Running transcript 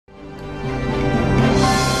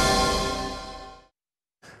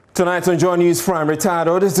Tonight on Joy News Prime, retired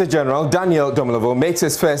Auditor General Daniel Domelevo makes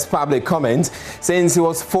his first public comment since he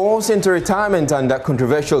was forced into retirement under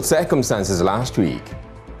controversial circumstances last week.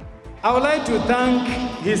 I would like to thank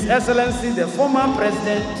His Excellency, the former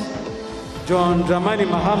President, John Dramani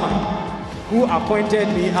Mahama, who appointed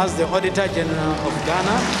me as the Auditor General of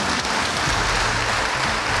Ghana.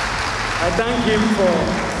 I thank him for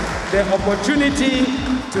the opportunity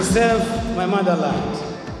to serve my motherland.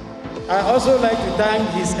 I also like to thank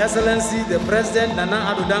His Excellency, the President,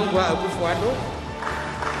 Nana Addo Dankwa Akufo-Addo,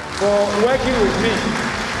 for working with me.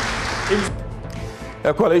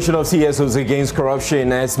 A coalition of CSOs against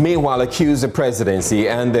corruption has meanwhile accused the presidency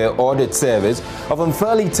and the audit service of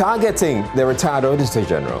unfairly targeting the retired Auditor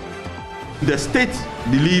General. The state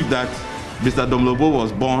believed that Mr. Domelevo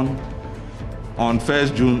was born on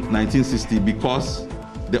 1st June 1960 because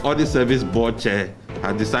the Audit Service Board Chair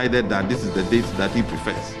had decided that this is the date that he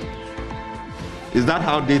prefers. Is that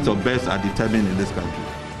how dates of birth are determined in this country?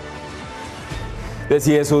 The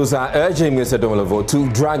CSOs are urging Mr. Domelevo to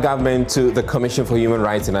drag government to the Commission for Human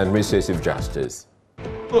Rights and Administrative Justice.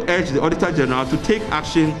 We urge the Auditor General to take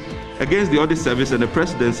action against the Audit Service and the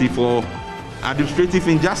Presidency for administrative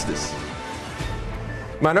injustice.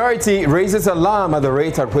 Minority raises alarm at the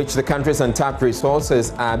rate at which the country's untapped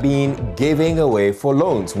resources are being given away for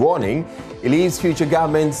loans, warning it leaves future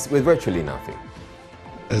governments with virtually nothing.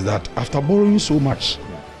 Is that after borrowing so much,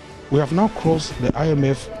 we have now crossed the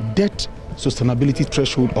IMF debt sustainability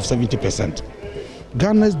threshold of 70%.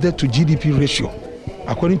 Ghana's debt to GDP ratio,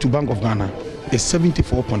 according to Bank of Ghana, is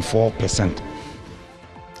 74.4%.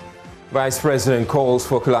 Vice President calls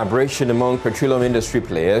for collaboration among petroleum industry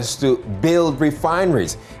players to build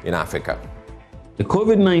refineries in Africa. The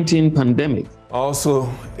COVID-19 pandemic. Also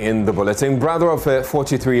in the bulletin, brother of a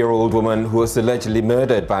 43-year-old woman who was allegedly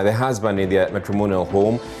murdered by the husband in their matrimonial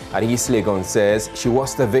home at East Legon says she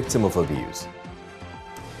was the victim of abuse.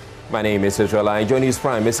 My name is Israel. Joy News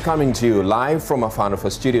Prime is coming to you live from our Founder for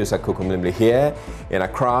Studios at Kokomlimli here in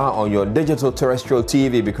Accra on your digital terrestrial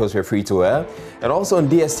TV because we're free to air, and also on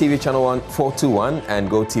DSTV channel 421 and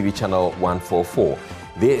GoTV channel 144.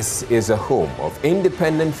 This is a home of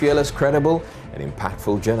independent, fearless, credible, and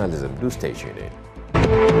impactful journalism. Do stay tuned in.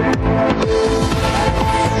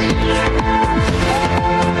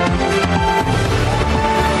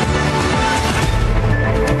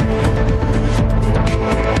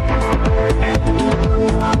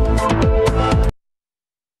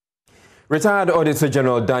 Retired Auditor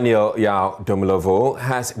General Daniel Domelevo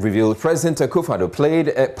has revealed President Akufo-Addo played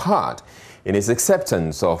a part in his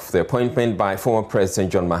acceptance of the appointment by former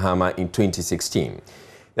President John Mahama in 2016.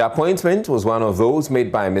 The appointment was one of those made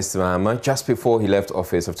by Mr. Mahama just before he left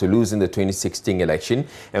office after losing the 2016 election,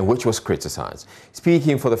 and which was criticized.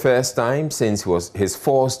 Speaking for the first time since his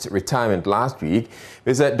forced retirement last week,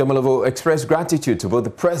 Mr. Domelevo expressed gratitude to both the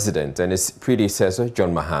President and his predecessor,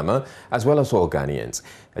 John Mahama, as well as all Ghanaians.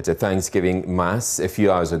 At a Thanksgiving Mass a few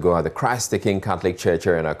hours ago at the Christ the King Catholic Church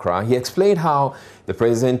here in Accra, he explained how the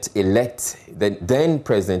then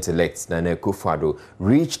President-elect Nana Akufo-Addo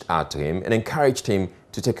reached out to him and encouraged him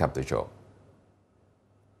to take up the job.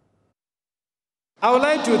 I would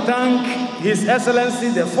like to thank His Excellency,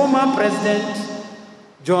 the former President,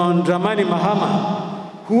 John Dramani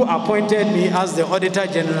Mahama, who appointed me as the Auditor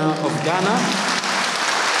General of Ghana.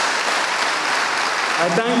 I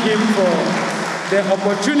thank him for the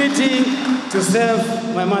opportunity to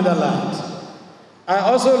serve my motherland. I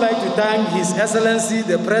also like to thank His Excellency,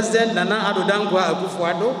 the President, Nana Addo Dankwa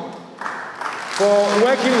Akufo-Addo, for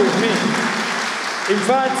working with me. In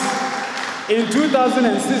fact, in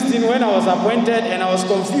 2016, when I was appointed and I was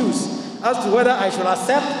confused as to whether I should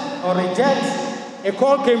accept or reject, a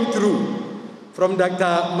call came through from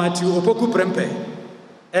Dr. Matthew Opoku Prempeh.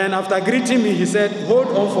 And after greeting me, he said, hold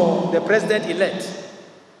on for the President-elect.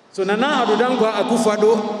 So Nana Addo Dankwa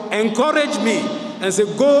Akufo-Addo encouraged me and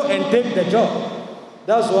said, go and take the job.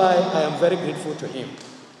 That's why I am very grateful to him.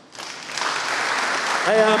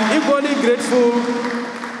 I am equally grateful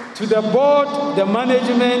to the board, the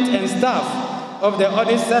management and staff of the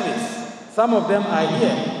Audit Service. Some of them are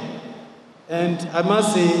here. And I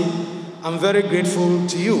must say, I'm very grateful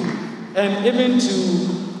to you and even to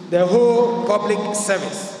the whole public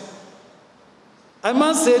service. I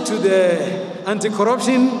must say to the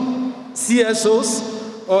anti-corruption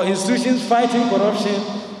CSOs or institutions fighting corruption,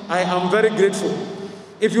 I am very grateful.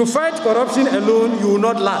 If you fight corruption alone, you will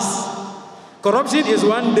not last. Corruption is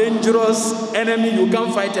one dangerous enemy you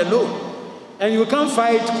can't fight alone. And you can't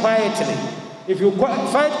fight quietly. If you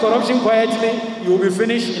fight corruption quietly, you will be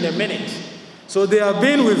finished in a minute. So they have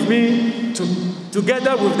been with me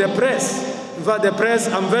together with the press. In fact, the press,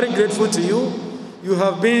 I'm very grateful to you. You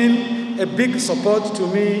have been a big support to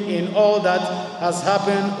me in all that has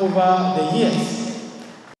happened over the years.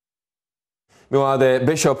 Meanwhile, the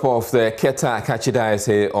Bishop of the Keta Kachi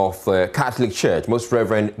Diocese of the Catholic Church, Most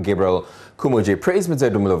Reverend Gabriel Kumoje, praised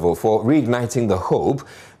Mr. Domelevo for reigniting the hope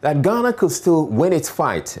that Ghana could still win its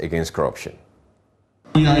fight against corruption.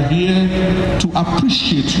 We are here to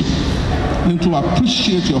appreciate you and to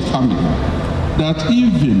appreciate your family, that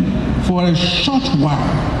even for a short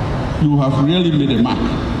while, you have really made a mark.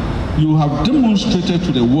 You have demonstrated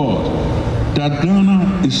to the world that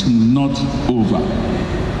Ghana is not over,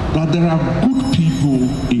 that there are good people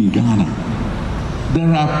in Ghana.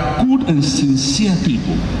 There are good and sincere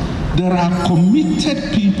people. There are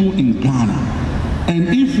committed people in Ghana. And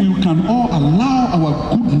if we can all allow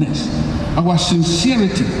our goodness, our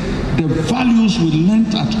sincerity, the values we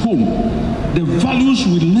learned at home, the values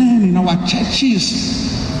we learn in our churches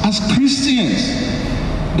as Christians,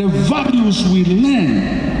 the values we learn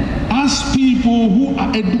as people who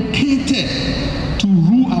are educated to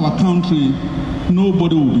rule our country,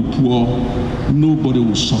 nobody will be poor, nobody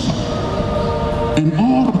will suffer. And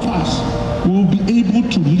all of us will be able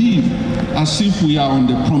to live as if we are on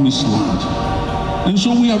the promised land. And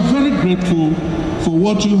so we are very grateful for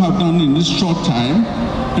what you have done in this short time,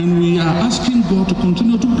 and we are asking God to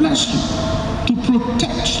continue to bless you, to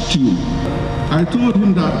protect you. I told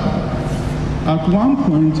him that at one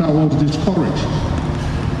point I was discouraged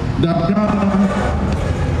that Ghana,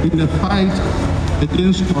 in the fight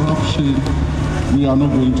against corruption, we are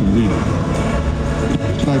not going to win.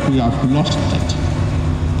 It's like we have lost it.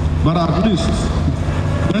 But at least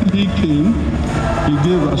when he came, he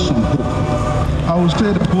gave us some hope. I will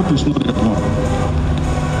say that hope is not yet gone.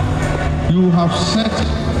 You have set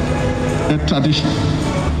a tradition.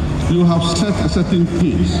 You have set a certain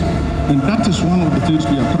pace. And that is one of the things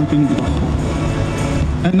we are thanking God for.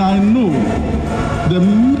 And I know the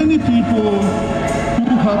many people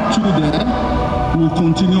who helped you there will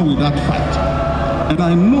continue with that fight. And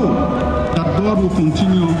I know that God will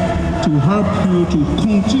continue to help you to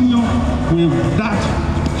continue with that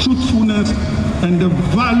truthfulness and the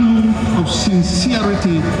value of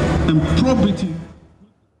sincerity and probity.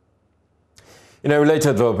 In a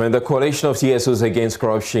related development, the Coalition of CSOs Against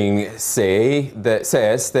Corruption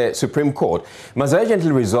says the Supreme Court must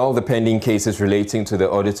urgently resolve the pending cases relating to the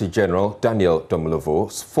Auditor General Daniel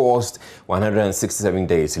Domelevo's forced 167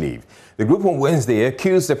 days leave. The group on Wednesday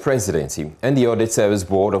accused the Presidency and the Audit Service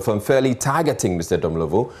Board of unfairly targeting Mr.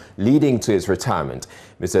 Domelevo, leading to his retirement.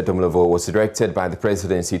 Mr. Domelevo was directed by the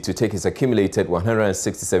Presidency to take his accumulated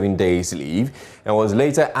 167 days leave and was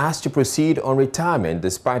later asked to proceed on retirement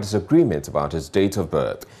despite disagreement about his date of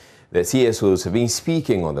birth. The CSOs have been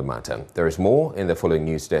speaking on the matter. There is more in the following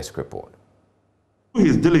News Desk report. Through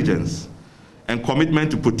his diligence and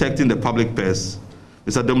commitment to protecting the public purse,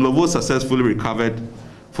 Mr. Domelevo successfully recovered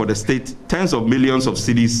for the state tens of millions of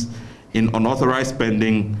cedis in unauthorized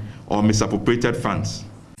spending or misappropriated funds.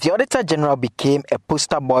 The Auditor General became a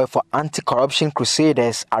poster boy for anti-corruption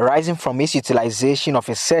crusaders arising from his utilization of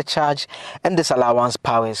his surcharge and disallowance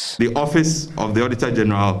powers. The Office of the Auditor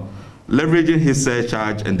General, leveraging his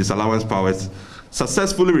surcharge and disallowance powers,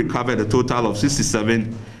 successfully recovered a total of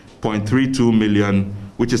 $67.32 million,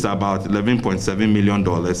 which is about $11.7 million,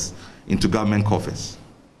 into government coffers.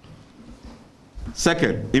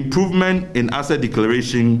 Second, improvement in asset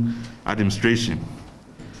declaration administration.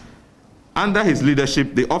 Under his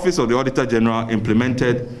leadership, the Office of the Auditor General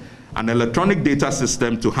implemented an electronic data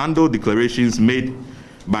system to handle declarations made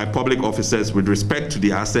by public officers with respect to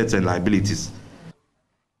their assets and liabilities.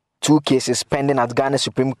 Two cases pending at Ghana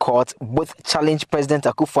Supreme Court both challenge President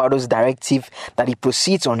Akufo-Addo's directive that he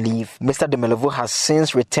proceeds on leave. Mr. Domelevo has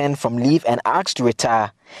since returned from leave and asked to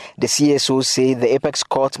retire. The CSOs say the Apex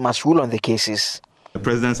Court must rule on the cases. The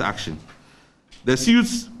President's action. The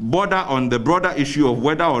suits border on the broader issue of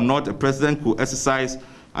whether or not a president could exercise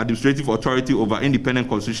administrative authority over independent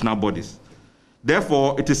constitutional bodies.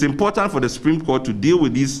 Therefore, it is important for the Supreme Court to deal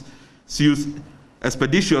with these suits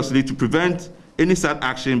expeditiously to prevent any such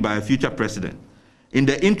action by a future president. In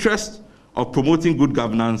the interest of promoting good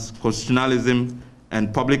governance, constitutionalism,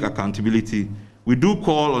 and public accountability, we do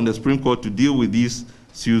call on the Supreme Court to deal with these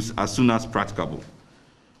suits as soon as practicable.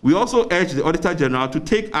 We also urge the Auditor General to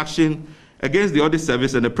take action against the Audit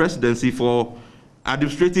Service and the Presidency for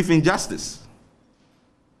administrative injustice.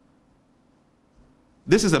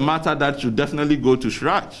 This is a matter that should definitely go to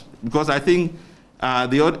Shraj, because I think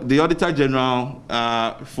the Auditor General,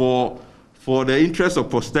 for the interest of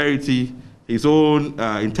posterity, his own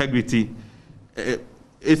integrity,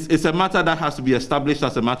 it's a matter that has to be established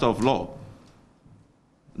as a matter of law.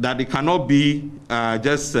 that it cannot be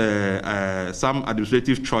just some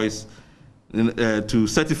administrative choice to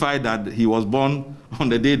certify that he was born on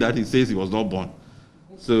the day that he says he was not born.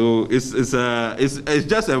 So it's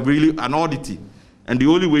just really an oddity. And the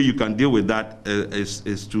only way you can deal with that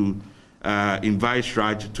is to invite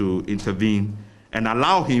Sraj to intervene and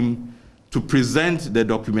allow him to present the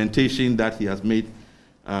documentation that he has made,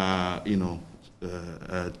 to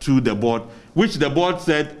the board, which the board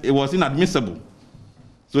said it was inadmissible.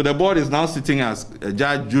 So the board is now sitting as a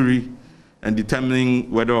judge, jury, and determining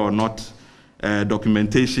whether or not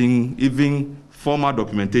documentation, even formal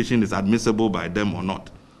documentation, is admissible by them or not.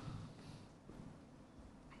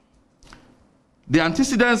 The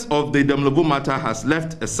antecedents of the Domelevo matter has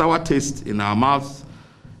left a sour taste in our mouths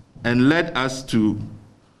and led us to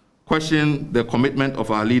question the commitment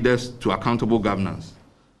of our leaders to accountable governance.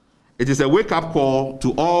 It is a wake-up call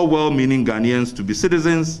to all well-meaning Ghanaians to be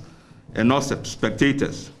citizens and not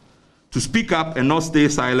spectators, to speak up and not stay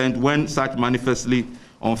silent when such manifestly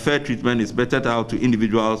unfair treatment is meted out to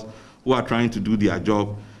individuals who are trying to do their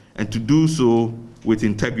job, and to do so with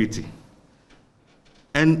integrity.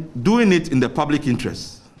 And doing it in the public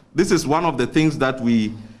interest. This is one of the things that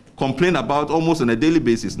we complain about almost on a daily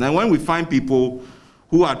basis. Now, when we find people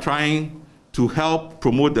who are trying to help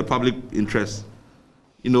promote the public interest,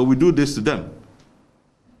 we do this to them.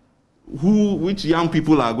 Which young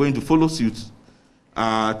people are going to follow suit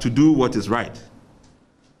to do what is right?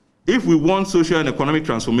 If we want social and economic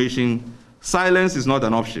transformation, silence is not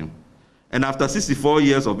an option. And after 64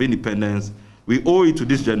 years of independence, we owe it to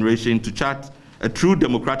this generation to chart a true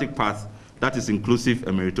democratic path that is inclusive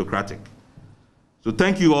and meritocratic. So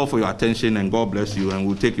thank you all for your attention, and God bless you, and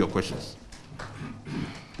we'll take your questions.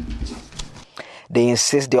 They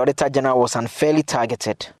insist the Auditor General was unfairly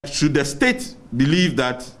targeted. Should the state believe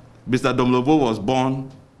that Mr. Domelevo was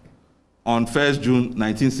born on 1st June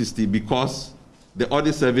 1960 because the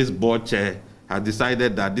Audit Service Board Chair has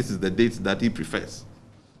decided that this is the date that he prefers?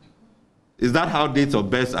 Is that how dates of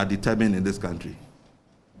birth are determined in this country?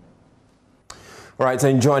 All right,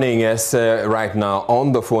 and joining us right now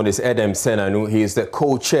on the phone is Edem Senanu. He is the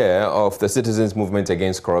co-chair of the Citizens Movement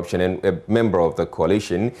Against Corruption and a member of the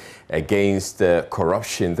Coalition Against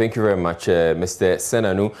Corruption. Thank you very much, Mr.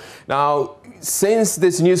 Senanu. Now, since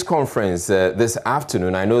this news conference this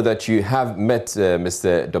afternoon, I know that you have met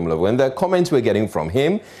Mr. Domelevo, and the comments we're getting from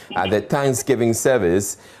him at the Thanksgiving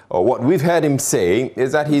service, or what we've heard him say,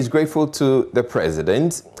 is that he's grateful to the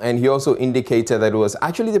president, and he also indicated that it was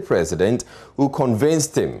actually the president who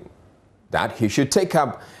convinced him that he should take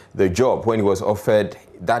up the job when he was offered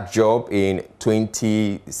that job in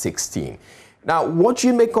 2016. Now, what do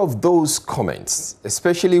you make of those comments,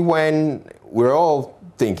 especially when we're all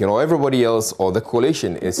thinking, or everybody else or the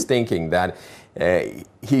coalition is thinking, that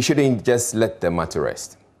he shouldn't just let the matter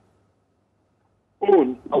rest?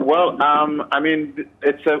 Oh, well, I mean,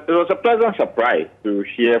 it was a pleasant surprise to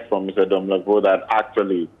hear from Mr. Domelevo that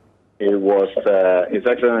actually it was His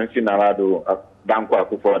Excellency Nana Addo Dankwa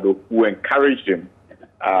Akufo-Addo who encouraged him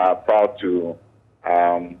prior to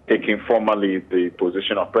taking formally the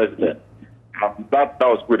position of president. That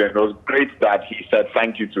was good, and it was great that he said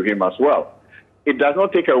thank you to him as well. It does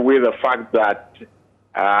not take away the fact that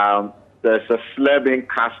there's a slur being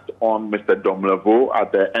cast on Mr. Domelevo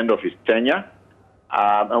at the end of his tenure.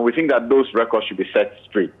 And we think that those records should be set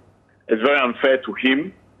straight. It's very unfair to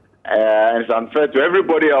him, and it's unfair to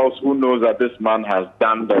everybody else who knows that this man has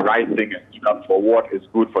done the right thing and stood up for what is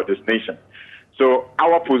good for this nation. So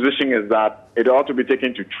our position is that it ought to be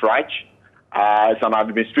taken to triage. It's an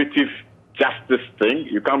administrative justice thing.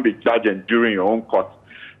 You can't be judge and jury in your own court.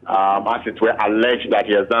 As it were alleged that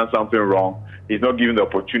he has done something wrong. He's not given the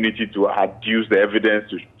opportunity to adduce the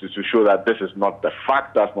evidence to show that this is not the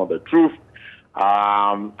fact, that's not the truth.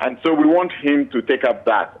 And so we want him to take up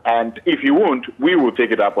that. And if he won't, we will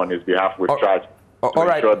take it up on his behalf with charge to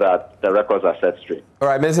ensure that the records are set straight. All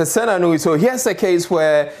right, Mr. Senanu, so here's a case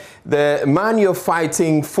where the man you're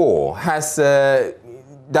fighting for has,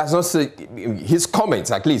 does not say, his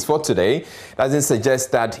comments, at least for today, doesn't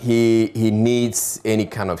suggest that he needs any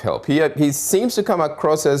kind of help. He seems to come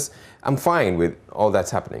across as, I'm fine with all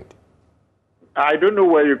that's happening. I don't know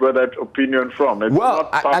where you got that opinion from. It's well,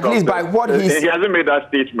 at least by what he hasn't made that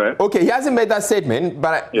statement. Okay, he hasn't made that statement,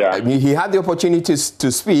 but yeah. He had the opportunity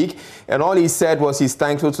to speak, and all he said was he's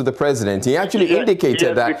thankful to the president. He actually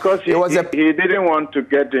indicated that because he didn't want to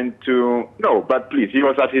get into but please, he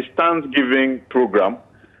was at his Thanksgiving program,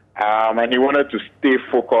 and he wanted to stay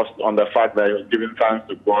focused on the fact that he was giving thanks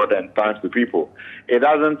to God and thanks to people. It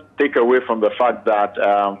doesn't take away from the fact that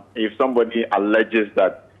if somebody alleges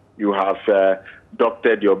that you have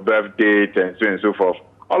doctored your birth date and so on and so forth,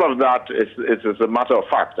 All of that is a matter of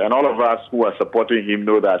fact. And all of us who are supporting him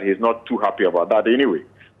know that he's not too happy about that anyway.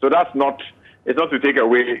 So it's not to take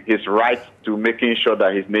away his right to making sure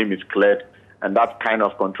that his name is cleared, and that kind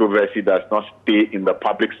of controversy does not stay in the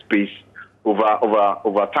public space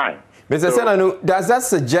over time. Mr. Senanu, does that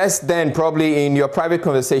suggest then, probably in your private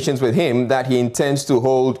conversations with him, that he intends to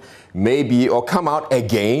hold maybe or come out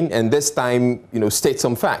again and this time, state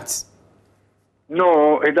some facts?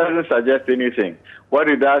 No, it doesn't suggest anything. What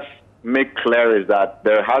it does make clear is that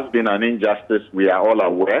there has been an injustice, we are all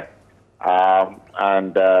aware,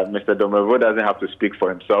 and Mr. Domelevo doesn't have to speak for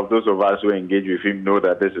himself. Those of us who engage with him know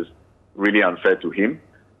that this is really unfair to him.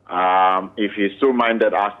 If he's so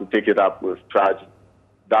minded as to take it up with Traj,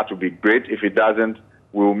 that would be great. If he doesn't,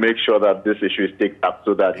 we'll make sure that this issue is taken up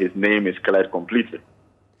so that his name is cleared completely.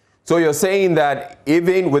 So you're saying that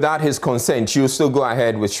even without his consent, you'll still go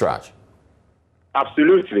ahead with Traj?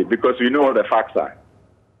 Absolutely, because we know what the facts are.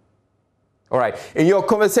 All right. In your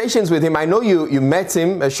conversations with him, I know you met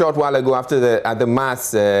him a short while ago at the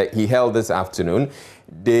mass he held this afternoon.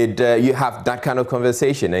 Did you have that kind of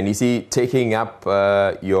conversation? And is he taking up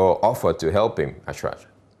your offer to help him, Traj?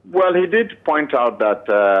 Well, he did point out that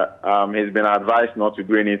he's been advised not to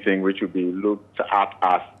do anything which would be looked at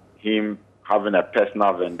as him having a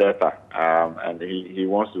personal vendetta, and he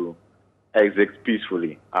wants to exit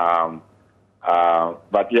peacefully.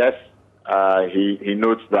 But yes, he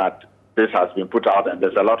notes that this has been put out, and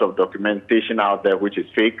there's a lot of documentation out there which is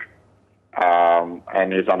fake,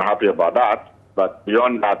 and he's unhappy about that. But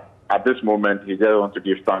beyond that, at this moment, he just wants to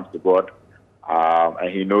give thanks to God, and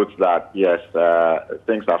he notes that, yes,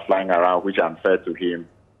 things are flying around which are unfair to him,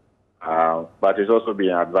 but he's also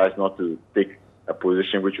being advised not to take a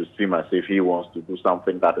position which would seem as if he wants to do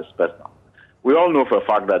something that is personal. We all know for a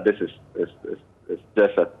fact that this is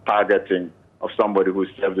just a targeting of somebody who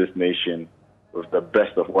served this nation with the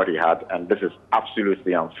best of what he had, and this is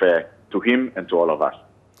absolutely unfair to him and to all of us.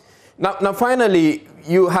 Now, finally,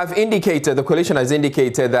 you have indicated, the coalition has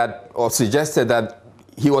indicated that, or suggested that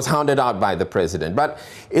he was hounded out by the president. But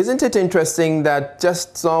isn't it interesting that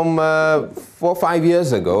just some 4 or 5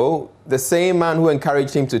 years ago, the same man who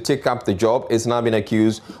encouraged him to take up the job is now being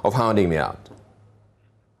accused of hounding me out?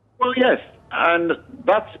 Well, yes. And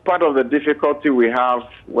that's part of the difficulty we have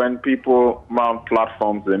when people mount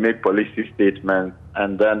platforms, they make policy statements,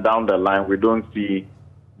 and then down the line we don't see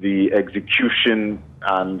the execution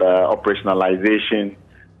and operationalization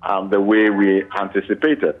the way we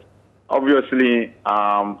anticipated. Obviously,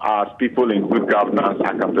 as people in good governance,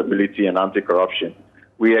 accountability, and anti-corruption,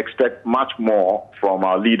 we expect much more from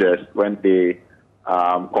our leaders when they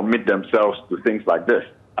commit themselves to things like this.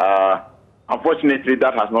 Unfortunately,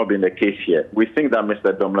 that has not been the case here. We think that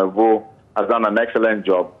Mr. Domelevo has done an excellent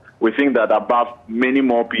job. We think that above many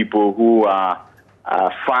more people who are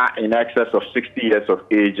far in excess of 60 years of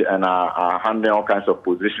age and are handling all kinds of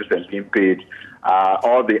positions and being paid,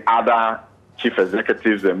 all the other chief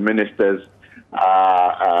executives and ministers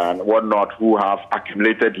and whatnot who have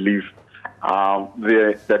accumulated leave,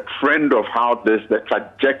 the trend of how the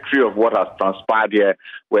trajectory of what has transpired here,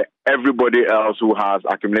 where everybody else who has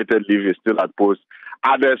accumulated leave is still at post,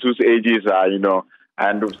 others whose ages are,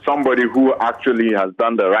 and somebody who actually has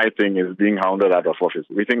done the right thing is being hounded out of office.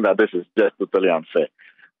 We think that this is just totally unfair.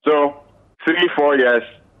 So 3-4 years,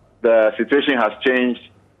 the situation has changed.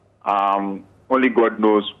 Only God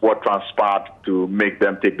knows what transpired to make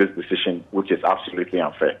them take this decision, which is absolutely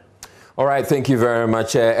unfair. All right, thank you very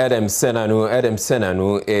much, Adam Senanu. Adam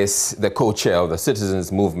Senanu is the co-chair of the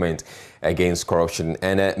Citizens Movement Against Corruption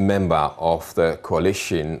and a member of the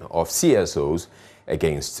coalition of CSOs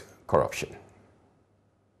against corruption.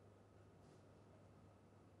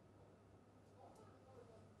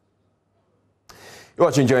 You're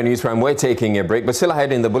watching Joy News Prime. We're taking a break, but still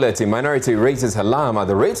ahead in the bulletin, Minority raises alarm at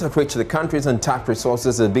the rates at which the country's untapped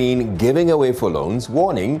resources are being given away for loans,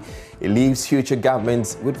 warning it leaves future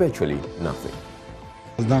governments with virtually nothing.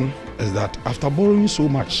 What's done is that after borrowing so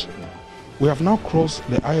much, we have now crossed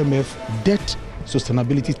the IMF debt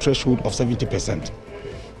sustainability threshold of 70%.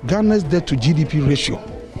 Ghana's debt to GDP ratio,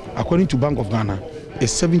 according to Bank of Ghana, is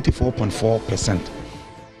 74.4%.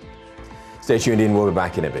 Stay tuned in, we'll be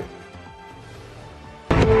back in a bit.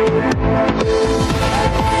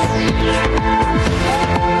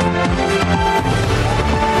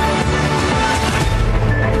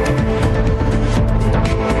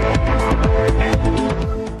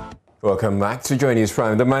 Welcome back to Joy News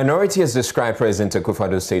Prime. The minority has described President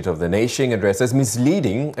Akufo-Addo's State of the Nation address as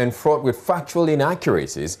misleading and fraught with factual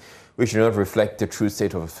inaccuracies which do not reflect the true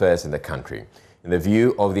state of affairs in the country. In the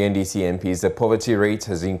view of the NDC MPs, the poverty rate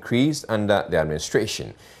has increased under the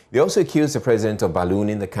administration. They also accused the president of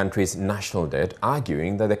ballooning the country's national debt,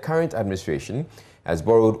 arguing that the current administration has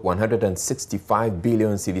borrowed 165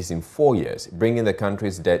 billion cedis in 4 years, bringing the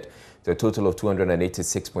country's debt to a total of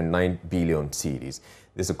 286.9 billion cedis.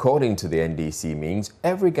 This, according to the NDC, means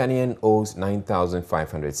every Ghanaian owes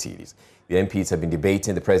 9,500 cedis. The MPs have been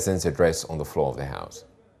debating the president's address on the floor of the House.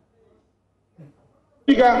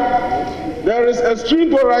 Speaker, there is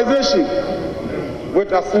extreme polarization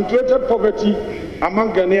with accentuated poverty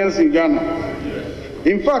among Ghanaians in Ghana.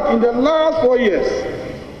 In fact, in the last 4 years,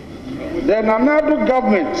 the Nana Addo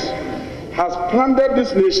government has plundered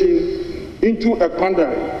this nation into a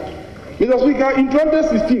quandary. Mr. Speaker, in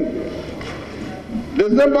 2016,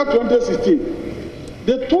 December 2016,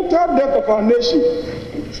 the total debt of our nation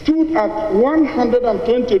stood at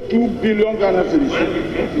 122 billion Ghana cedis.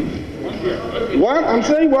 I'm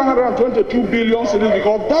saying 122 billion cedis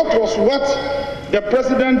because that was what the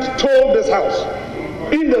president told this House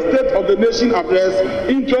in the State of the Nation address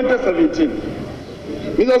in 2017.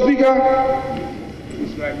 Mr. Speaker,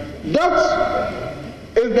 that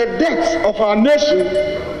is the debt of our nation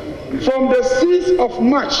from the 6th of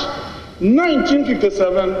March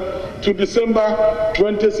 1957 to December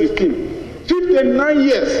 2016. 59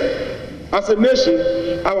 years as a nation,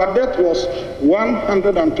 our debt was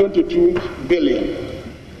 122 billion.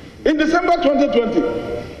 In December 2020,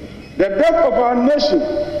 the debt of our nation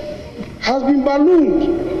has been ballooned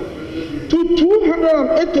to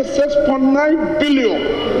 286.9 billion,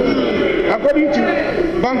 according to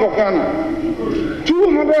Bank of Ghana.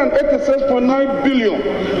 286.9 billion,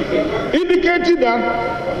 indicating that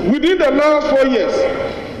within the last 4 years,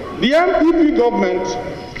 the NPP government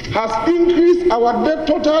has increased our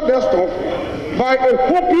total debt stock by a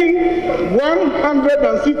whopping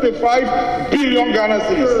 165 billion Ghana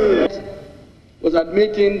cedis. Was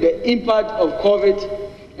admitting the impact of COVID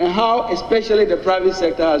and how especially the private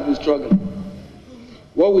sector has been struggling.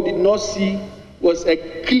 What we did not see was a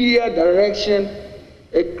clear direction,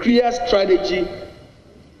 a clear strategy,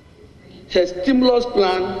 a stimulus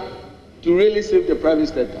plan to really save the private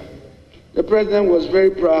sector. The president was very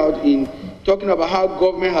proud in talking about how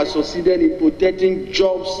government has succeeded in protecting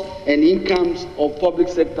jobs and incomes of public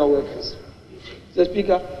sector workers. Mr.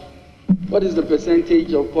 Speaker, what is the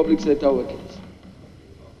percentage of public sector workers?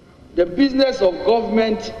 The business of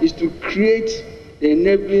government is to create the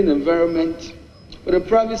enabling environment for the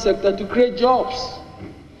private sector to create jobs.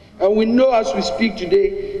 And we know as we speak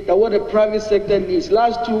today that what the private sector needs.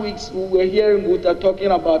 Last 2 weeks we were hearing Buta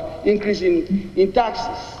talking about increase in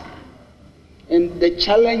taxes and the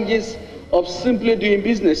challenges of simply doing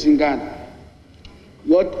business in Ghana.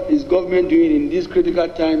 What is government doing in these critical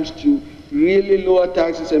times to really lower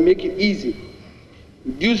taxes and make it easy?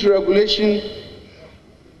 Reduce regulation.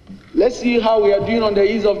 Let's see how we are doing on the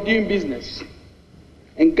ease of doing business.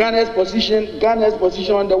 And Ghana's position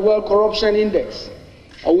on the World Corruption Index.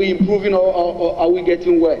 Are we improving or are we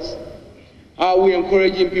getting worse? Are we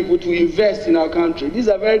encouraging people to invest in our country? These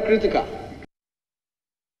are very critical.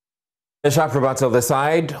 The sharp rebuttal of the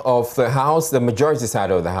side of the House, the majority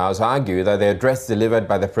side of the House, argue that the address delivered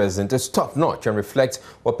by the president is top-notch and reflects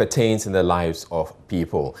what pertains in the lives of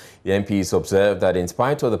people. The MPs observed that in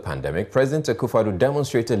spite of the pandemic, President Akufo-Addo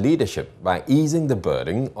demonstrated leadership by easing the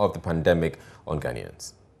burden of the pandemic on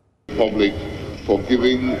Ghanaians. Public for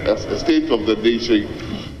giving us a state of the nation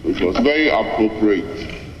which was very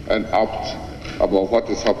appropriate and apt about what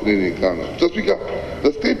is happening in Ghana. Mr. Speaker,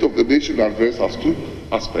 the state of the nation address has two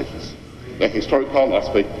aspects. The historical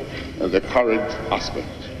aspect and the current aspect.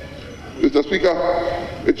 Mr. Speaker,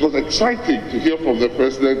 it was exciting to hear from the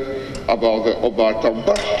President about the Oba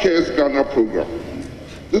Atampa Cares Ghana program.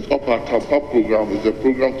 This Oba Atampa program is a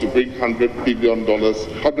program to bring $100 billion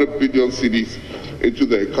cedis into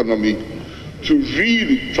the economy to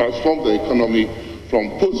really transform the economy from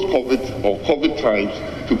post-COVID or COVID times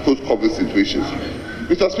to post-COVID situations.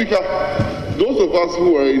 Mr. Speaker, those of us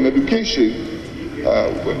who are in education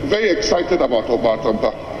very excited about Oba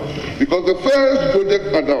Atampa because the first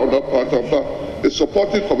project under Oba Atampa is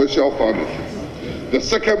supporting commercial farming. The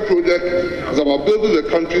second project is about building the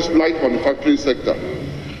country's light manufacturing sector.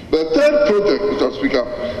 The third project, Mr. Speaker,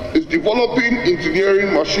 is developing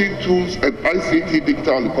engineering, machine tools, and ICT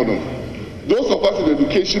digital economy. Those of us in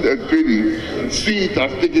education and training see it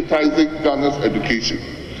as digitizing Ghana's education.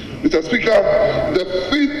 Mr. Speaker, the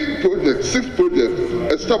sixth project,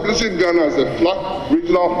 establishing Ghana as a flat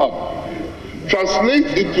regional hub,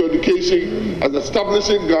 translates into education as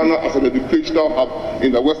establishing Ghana as an educational hub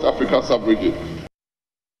in the West Africa sub-region.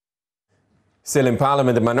 Still in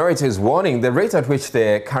Parliament, the minority is warning the rate at which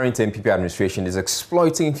the current NPP administration is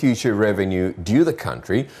exploiting future revenue due the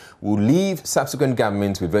country will leave subsequent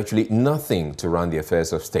governments with virtually nothing to run the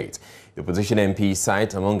affairs of state. The opposition MPs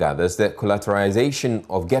cite, among others, the collateralization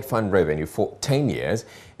of Get Fund revenue for 10 years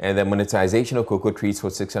and the monetization of cocoa trees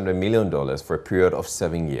for $600 million for a period of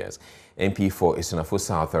 7 years. MP for Isunafo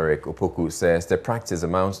South, Eric Opoku, says the practice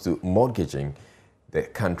amounts to mortgaging the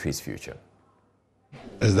country's future.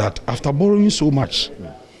 Is that after borrowing so much,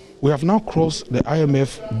 we have now crossed the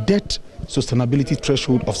IMF debt sustainability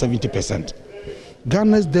threshold of 70%.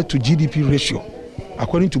 Ghana's debt to GDP ratio,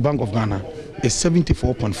 according to Bank of Ghana, is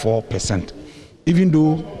 74.4%. Even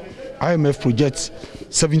though IMF projects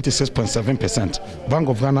 76.7%, Bank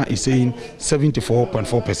of Ghana is saying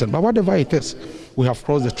 74.4%. But whatever it is, we have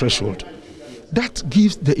crossed the threshold. That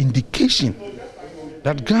gives the indication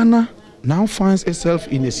that Ghana now finds itself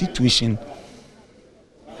in a situation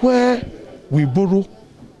where we borrow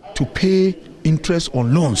to pay interest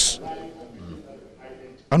on loans.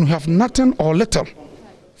 And we have nothing or little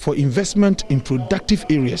for investment in productive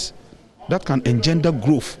areas that can engender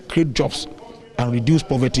growth, create jobs, and reduce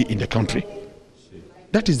poverty in the country.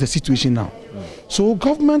 That is the situation now. So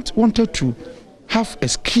government wanted to have a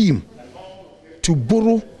scheme to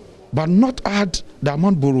borrow, but not add the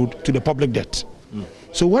amount borrowed to the public debt.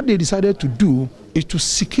 So what they decided to do is to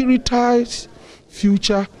securitize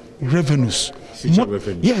future revenues.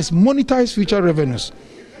 Yes, monetize future revenues,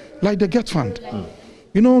 like the Get Fund.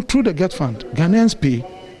 You know, through the Get Fund, Ghanaians pay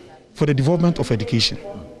for the development of education.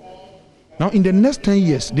 Now, in the next 10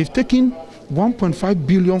 years, they've taken 1.5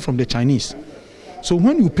 billion from the Chinese. So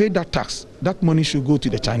when you pay that tax, that money should go to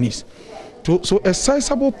the Chinese. So a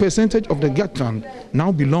sizable percentage of the Get Fund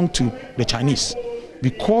now belong to the Chinese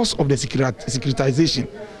because of the securitization,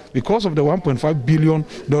 because of the $1.5 billion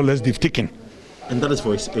they've taken. And that is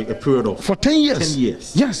for a period of... For 10 years. 10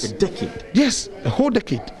 years. Yes. A decade. Yes, a whole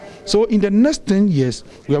decade. So in the next 10 years,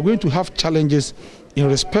 we are going to have challenges in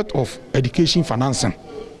respect of education financing.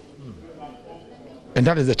 And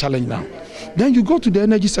that is the challenge now. Then you go to the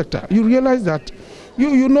energy sector. You realize that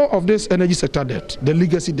you know of this energy sector debt, the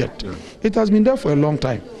legacy debt. Yeah. It has been there for a long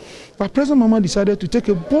time. But President Mahama decided to take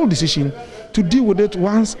a bold decision to deal with it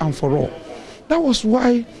once and for all. That was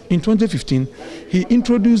why in 2015 he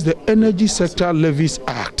introduced the Energy Sector Levies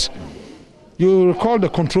Act. You recall the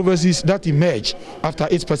controversies that emerged after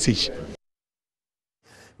its passage.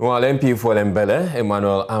 Well, MP for Lembele,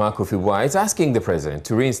 Emmanuel Amakofi-Boa, is asking the president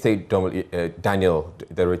to reinstate Daniel,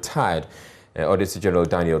 the retired Auditor General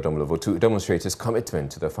Daniel Domelevo, to demonstrate his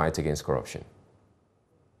commitment to the fight against corruption.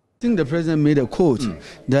 I think the president made a quote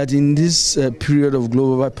that in this period of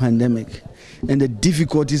global pandemic and the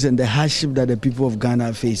difficulties and the hardship that the people of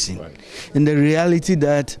Ghana are facing, and the reality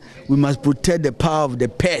that we must protect the power of the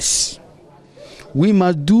purse, we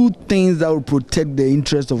must do things that will protect the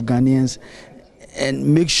interests of Ghanaians and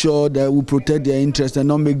make sure that we protect their interests and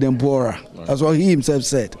not make them poorer. That's what he himself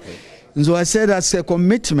said. And so I said as a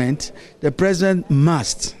commitment, the president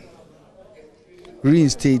must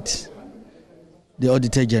reinstate the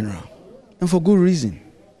Auditor General, and for good reason.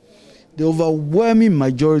 The overwhelming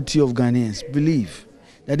majority of Ghanaians believe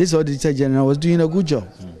that this Auditor General was doing a good job.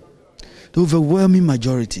 The overwhelming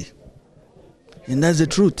majority. And that's the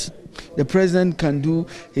truth. The president can do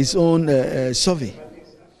his own survey.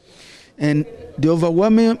 And the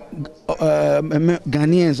overwhelming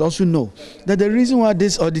Ghanaians also know that the reason why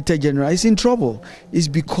this Auditor General is in trouble is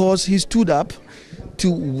because he stood up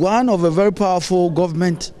to one of a very powerful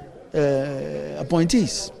government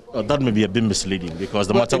appointees. That may be a bit misleading because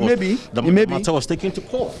the matter was taken to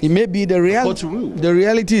court. It may be the reality. The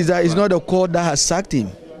reality is that it's not the court that has sacked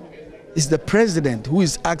him. It's the president who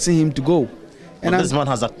is asking him to go. And this man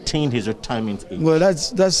has attained his retirement age. Well,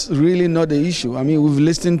 that's really not the issue. I mean, we've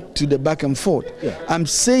listened to the back and forth. Yeah. I'm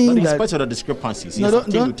saying but that... in spite of the discrepancies, he has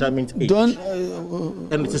attained retirement age.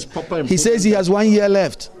 And it is proper... He says he has 1 year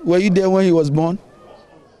left. Were you there when he was born?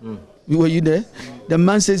 Were you there? The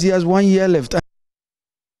man says he has 1 year left.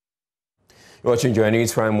 You're watching Joy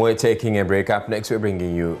News Prime. We're taking a break. Up next, we're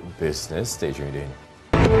bringing you business. Stay tuned in.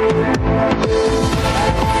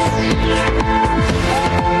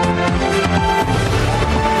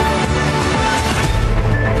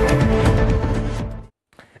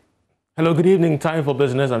 Hello, good evening. Time for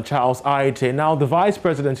business. I'm Charles Aite. Now, the Vice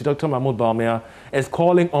President, Dr. Mahmoud Bawumia, is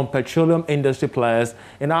calling on petroleum industry players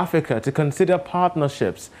in Africa to consider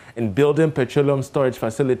partnerships in building petroleum storage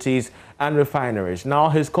facilities and refineries. Now,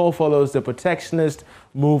 his call follows the protectionist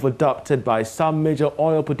move adopted by some major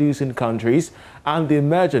oil-producing countries and the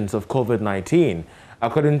emergence of COVID-19.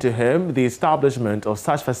 According to him, the establishment of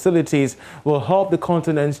such facilities will help the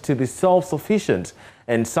continent to be self-sufficient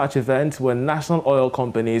in such events when national oil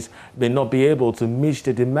companies may not be able to meet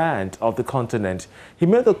the demand of the continent. He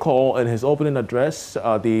made the call in his opening address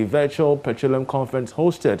at the virtual petroleum conference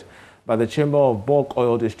hosted by the Chamber of Bulk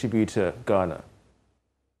Oil Distributor, Ghana.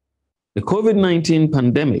 The COVID-19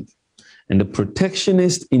 pandemic and the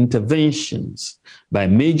protectionist interventions by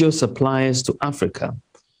major suppliers to Africa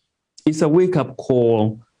is a wake-up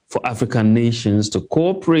call for African nations to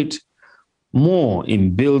cooperate more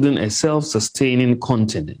in building a self-sustaining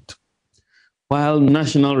continent. While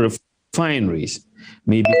national refineries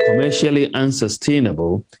may be commercially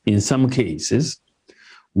unsustainable in some cases,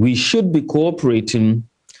 we should be cooperating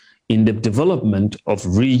in the development of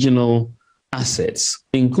regional assets,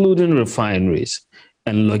 including refineries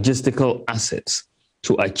and logistical assets,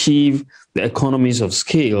 to achieve the economies of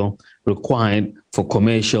scale required for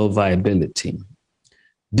commercial viability.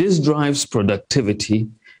 This drives productivity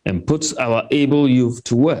and puts our able youth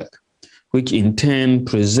to work, which in turn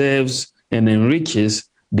preserves and enriches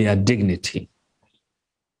their dignity.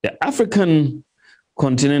 The African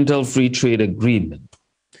Continental Free Trade Agreement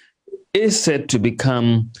is set to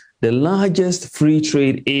become the largest free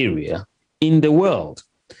trade area in the world,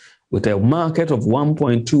 with a market of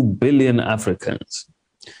 1.2 billion Africans.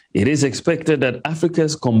 It is expected that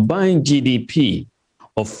Africa's combined GDP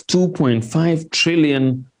of $2.5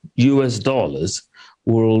 trillion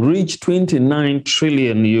will reach $29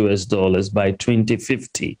 trillion by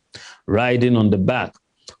 2050, riding on the back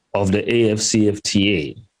of the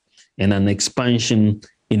AfCFTA and an expansion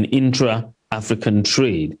in intra-African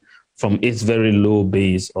trade from its very low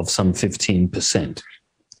base of some 15%.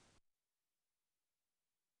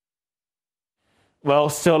 Well,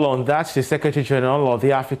 still on that, the Secretary General of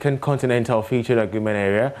the African Continental Free Trade Agreement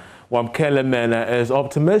Area, Wamkele Mena, is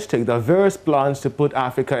optimistic that various plans to put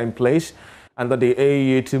Africa in place under the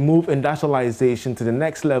AU to move industrialization to the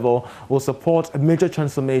next level will support a major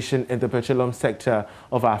transformation in the petroleum sector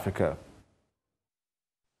of Africa.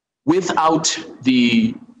 Without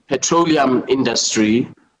the petroleum industry,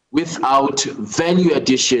 without value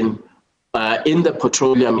addition in the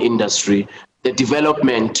petroleum industry, the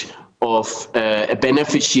development of a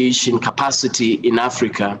beneficiation capacity in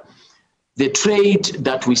Africa, the trade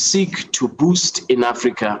that we seek to boost in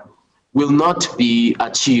Africa will not be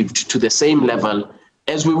achieved to the same level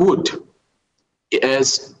as we would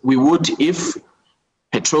if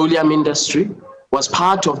petroleum industry was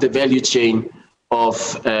part of the value chain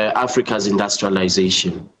of Africa's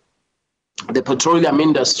industrialization. The petroleum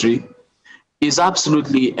industry is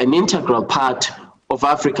absolutely an integral part of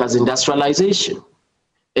Africa's industrialization.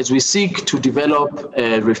 As we seek to develop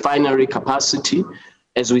a refinery capacity,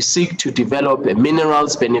 as we seek to develop a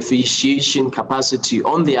minerals beneficiation capacity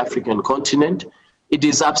on the African continent, it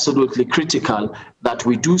is absolutely critical that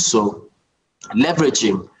we do so,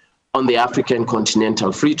 leveraging on the African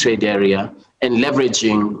Continental Free Trade Area and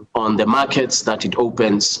leveraging on the markets that it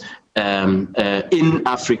opens in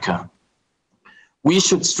Africa. We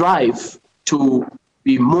should strive to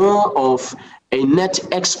be more of a net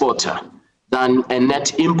exporter than a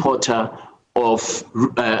net importer of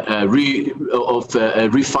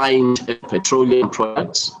refined petroleum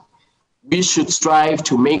products. We should strive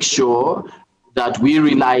to make sure that we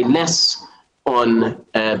rely less on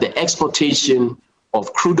the exportation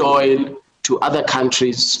of crude oil to other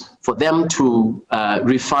countries for them to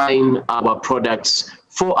refine our products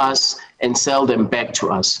for us and sell them back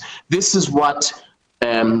to us. This is what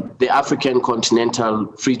the African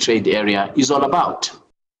Continental Free Trade Area is all about.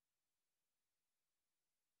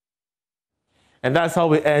 And that's how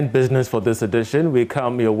we end business for this edition. We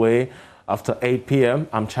come your way after 8 p.m.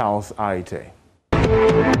 I'm Charles Aite.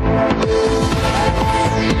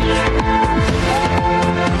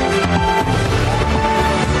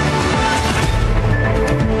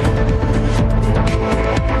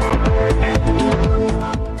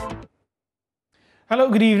 Hello,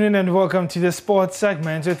 good evening and welcome to the sports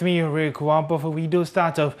segment with me, Rick Wampofa. We do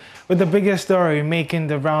start off with the biggest story making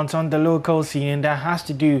the rounds on the local scene, and that has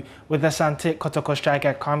to do with the Asante Kotoko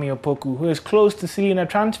striker Kwame Opoku, who is close to sealing a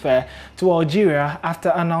transfer to Algeria after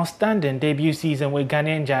an outstanding debut season with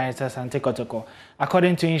Ghanaian giants Asante Kotoko.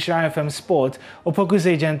 According to Insura FM Sport, Opoku's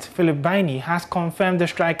agent Philip Baini has confirmed the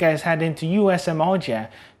striker is heading to USM Alger.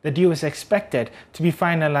 The deal is expected to be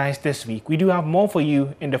finalized this week. We do have more for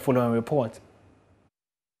you in the following report.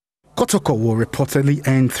 Kotoko will reportedly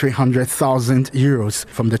earn €300,000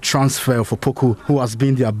 from the transfer of Opoku, who has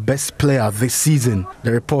been their best player this season.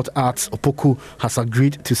 The report adds Opoku has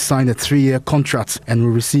agreed to sign a 3-year contract and will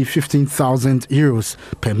receive €15,000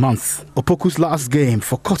 per month. Opoku's last game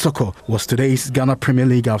for Kotoko was today's Ghana Premier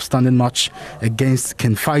League outstanding match against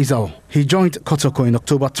Ken Faisal. He joined Kotoko in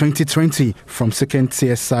October 2020 from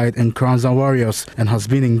second-tier side in Kranza Warriors and has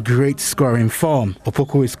been in great scoring form.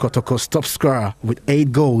 Opoku is Kotoko's top scorer with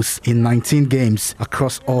 8 goals in 19 games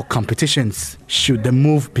across all competitions. Should the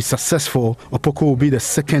move be successful, Opoku will be the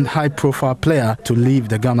second high-profile player to leave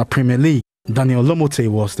the Ghana Premier League. Daniel Lomote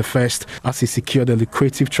was the first as he secured a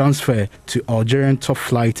lucrative transfer to Algerian top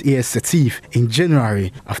flight AS Setif in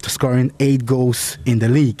January after scoring 8 goals in the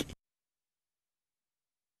league.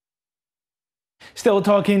 Still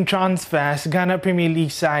talking transfers, Ghana Premier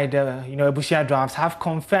League side, Ebusia Drafts have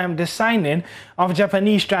confirmed the signing of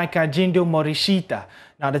Japanese striker Jindo Morishita.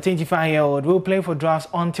 Now, the 25-year-old will play for Drafts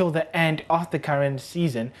until the end of the current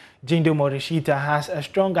season. Jindo Morishita has a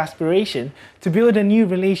strong aspiration to build a new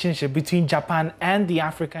relationship between Japan and the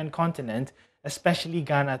African continent, especially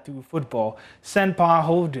Ghana, through football. Sen Power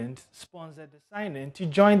Holdings sponsored the signing to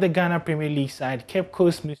join the Ghana Premier League side, Cape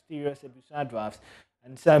Coast Mysterious Ebusia Drafts.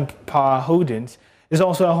 And Sen Power Holdings is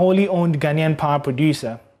also a wholly owned Ghanaian power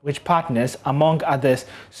producer, which partners, among others,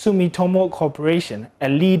 Sumitomo Corporation, a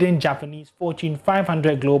leading Japanese Fortune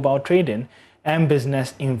 500 global trading and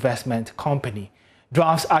business investment company.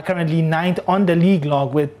 Drafts are currently 9th on the league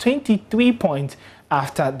log with 23 points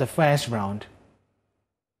after the first round.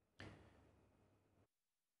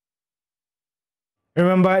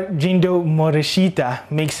 Remember, Jindo Morishita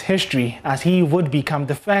makes history as he would become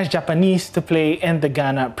the first Japanese to play in the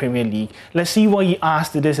Ghana Premier League. Let's see what he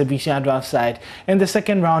asked to this Ebusia Draft side in the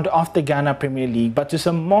second round of the Ghana Premier League. But to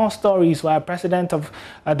some more stories where President of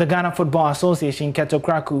the Ghana Football Association, Keto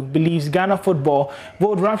Kraku, believes Ghana football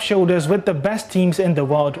would rub shoulders with the best teams in the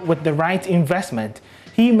world with the right investment.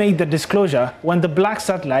 He made the disclosure when the Black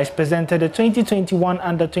Satellites presented the 2021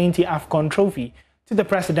 Under-20 AFCON trophy to the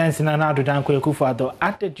President Nana Addo Dankwa Akufo-Addo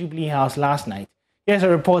at the Jubilee House last night. Here's a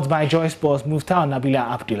report by Joyce Sports' Muftar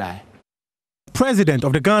Nabila Abdullahi. President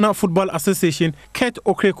of the Ghana Football Association, Ket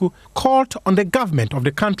Okreku, called on the government of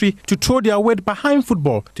the country to throw their weight behind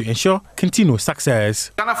football to ensure continued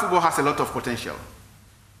success. Ghana football has a lot of potential.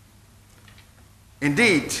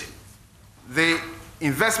 Indeed, the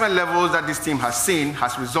investment levels that this team has seen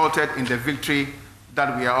has resulted in the victory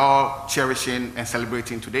that we are all cherishing and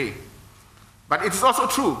celebrating today. But it is also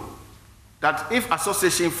true that if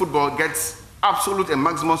association football gets absolute and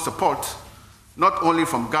maximum support, not only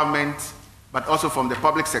from government, but also from the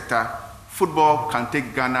public sector, football can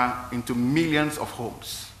take Ghana into millions of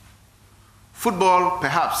homes. Football,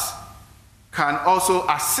 perhaps, can also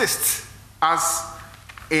assist us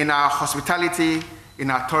in our hospitality,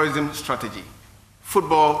 in our tourism strategy.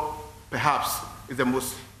 Football, perhaps, is the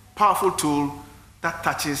most powerful tool that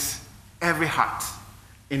touches every heart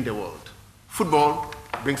in the world. Football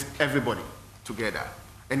brings everybody together.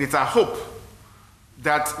 And it's our hope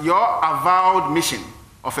that your avowed mission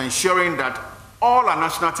of ensuring that all our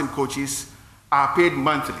national team coaches are paid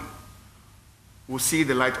monthly will see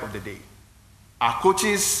the light of the day. Our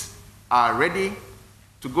coaches are ready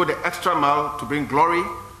to go the extra mile to bring glory.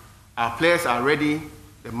 Our players are ready.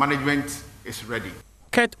 The management is ready.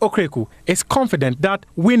 Ket Okreku is confident that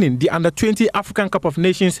winning the Under-20 African Cup of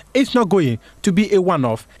Nations is not going to be a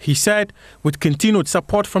one-off. He said, with continued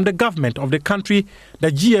support from the government of the country,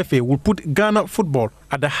 the GFA will put Ghana football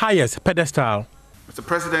at the highest pedestal. Mr.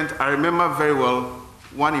 President, I remember very well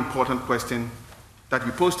one important question that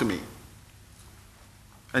you posed to me.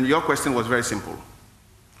 And your question was very simple.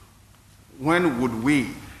 When would we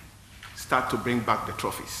start to bring back the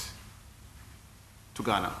trophies to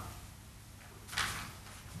Ghana?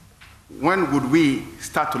 When would we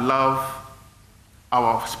start to love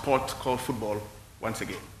our sport called football once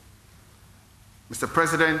again? Mr.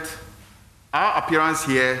 President, our appearance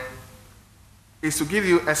here is to give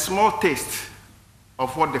you a small taste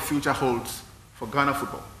of what the future holds for Ghana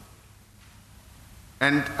football.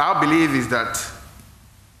 And our belief is that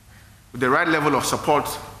with the right level of support,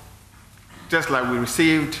 just like we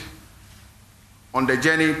received on the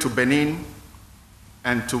journey to Benin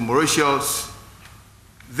and to Mauritius,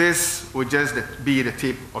 this will just be the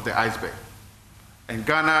tip of the iceberg. And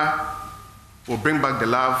Ghana will bring back the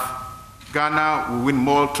love. Ghana will win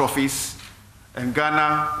more trophies. And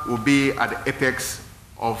Ghana will be at the apex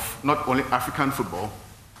of not only African football,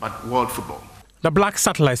 but world football. The Black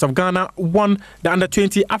Satellites of Ghana won the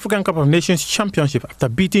Under-20 African Cup of Nations Championship after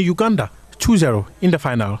beating Uganda 2-0 in the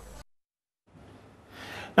final.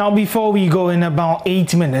 Now, before we go, in about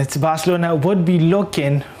 8 minutes, Barcelona would be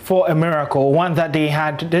looking for a miracle, one that they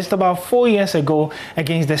had just about 4 years ago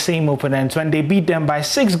against the same opponents when they beat them by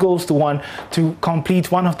 6-1 to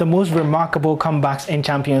complete one of the most remarkable comebacks in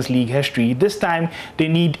Champions League history. This time, they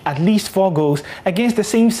need at least 4 goals against the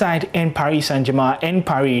same side in Paris Saint-Germain in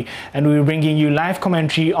Paris. And we're bringing you live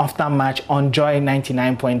commentary of that match on Joy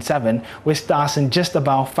 99.7, which starts in just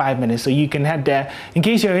about 5 minutes. So you can head there in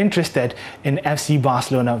case you're interested in FC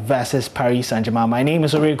Barcelona versus Paris Saint-Germain. My name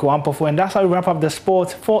is Oriku Ampofu, and that's how we wrap up the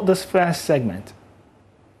sport for this first segment.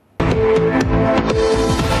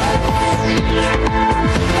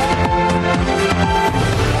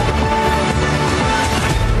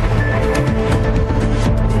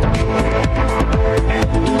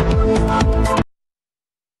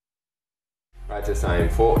 Right, it's time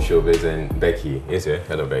for Showbiz, and Becky is here.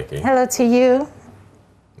 Hello, Becky. Hello to you.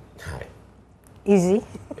 Hi. Easy.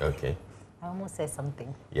 Okay. I almost said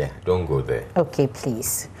something. Yeah, don't go there. Okay,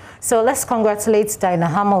 please. So let's congratulate Dinah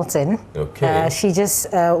Hamilton. Okay. She just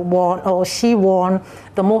she won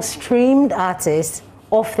the most streamed artist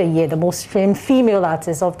of the year, the most streamed female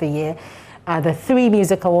artist of the year. The 3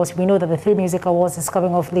 Music Awards. We know that the 3 Music Awards is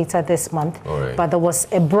coming off later this month. All right. But there was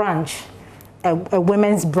a branch, a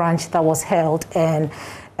women's branch that was held, and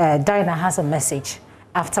Dinah has a message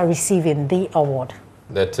after receiving the award.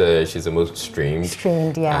 That she's the most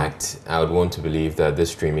streamed act. I would want to believe that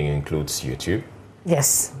this streaming includes YouTube.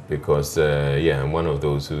 Yes. Because, yeah, I'm one of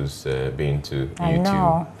those who's been to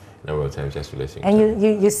YouTube a number of times just to listen. And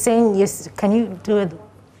you're saying, can you do it?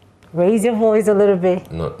 Raise your voice a little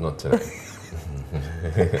bit. Not tonight.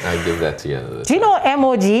 I'll give that to you another time. Do you know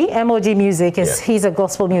MOG Music? He's a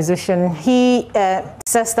gospel musician. He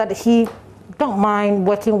says that he don't mind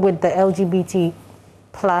working with the LGBT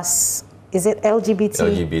plus. Is it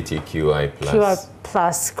LGBTQI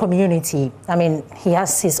plus community? I mean, he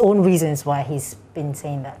has his own reasons why he's been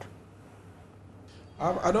saying that.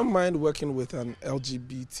 I don't mind working with an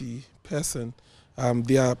LGBT person.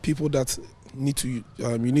 There are people that need to you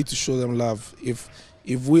need to show them love. If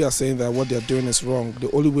we are saying that what they're doing is wrong, the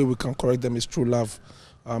only way we can correct them is through love.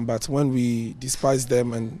 But when we despise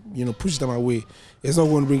them and push them away, it's not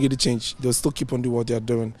going to bring any change. They'll still keep on doing what they're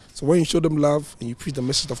doing. So when you show them love and you preach the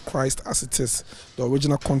message of Christ as it is, the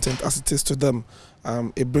original content as it is to them,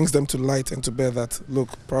 it brings them to light and to bear that, look,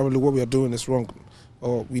 probably what we are doing is wrong,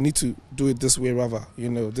 or we need to do it this way rather.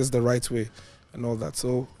 This is the right way and all that.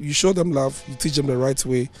 So you show them love, you teach them the right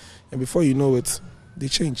way, and before you know it, they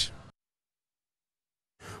change.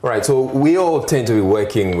 All right, so we all tend to be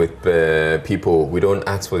working with people. We don't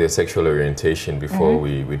ask for their sexual orientation before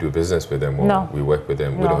we do business with them, or we work with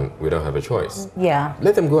them. We don't have a choice. Yeah.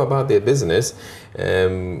 Let them go about their business.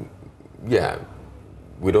 Yeah,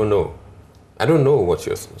 we don't know. I don't know what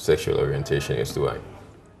your sexual orientation is, do I?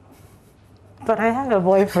 But I have a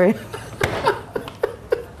boyfriend.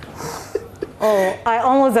 Oh, I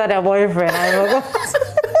almost had a boyfriend.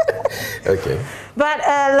 Okay. But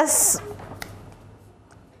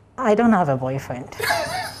I don't have a boyfriend.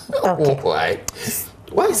 Okay. Why?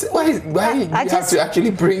 Why you have to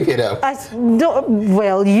actually bring it up?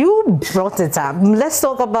 Well, you brought it up. Let's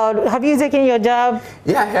talk about, have you taken your job?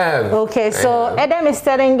 Yeah, I have. Okay, so Adam is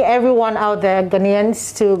telling everyone out there,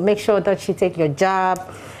 Ghanaians, to make sure that you take your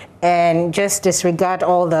job and just disregard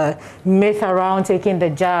all the myth around taking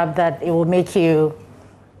the job, that it will make you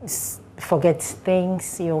forget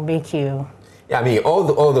things, it will make you... Yeah, I mean,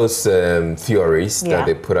 all those theories that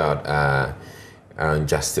they put out are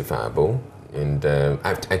unjustifiable. And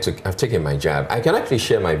I've taken my jab. I can actually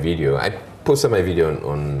share my video. I posted my video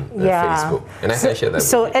on Facebook, and I can share that.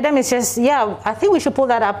 So Adam is just, I think we should pull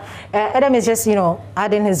that up. Adam is just,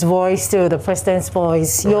 adding his voice to the president's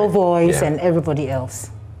voice, your voice, and everybody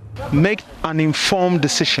else. Make an informed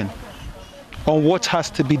decision on what has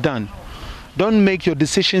to be done. Don't make your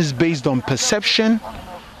decisions based on perception,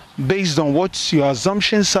 based on what your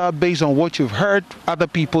assumptions are, based on what you've heard other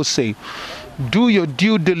people say. Do your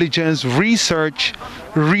due diligence, research,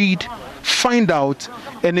 read, find out,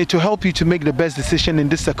 and it will help you to make the best decision in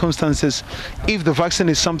these circumstances if the vaccine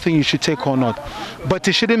is something you should take or not. But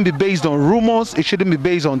it shouldn't be based on rumors, it shouldn't be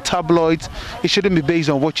based on tabloids, it shouldn't be based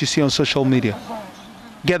on what you see on social media.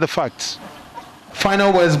 Get the facts.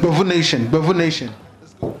 Final words, Bevu Nation, Bevu Nation.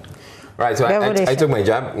 Right, so I took my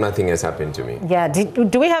jab, nothing has happened to me. Yeah,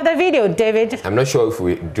 do we have that video, David? I'm not sure if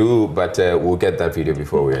we do, but we'll get that video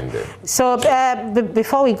before we end it. So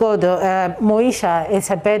before we go though, Moesha, it's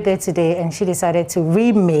her birthday today, and she decided to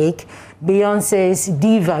remake Beyonce's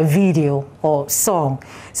Diva video or song.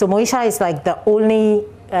 So Moesha is like the only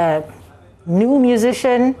new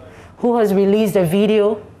musician who has released a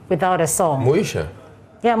video without a song. Moesha?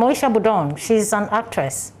 Yeah, Moesha Budon. She's an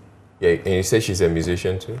actress. Yeah, and you say she's a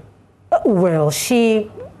musician too? Well,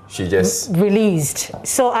 she just released.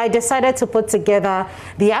 So I decided to put together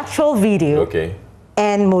the actual video. Okay.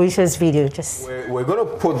 And Moesha's video. We're going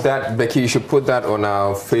to put that, Becky, you should put that on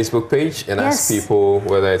our Facebook page and ask people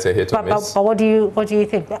whether it's a hit or miss. But what do you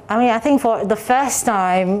think? I mean, I think for the first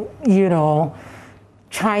time, you know,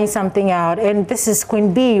 trying something out, and this is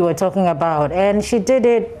Queen Bee we're talking about, and she did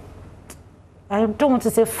it, I don't want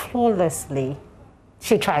to say flawlessly.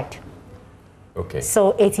 She tried. Okay.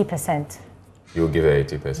 So 80%. You'll give her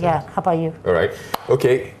 80%. Yeah, how about you? All right.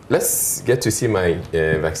 Okay, let's get to see my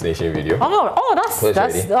vaccination video.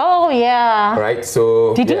 That's oh yeah. All right,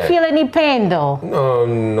 so did you feel any pain though? No,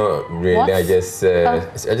 not really. What? I just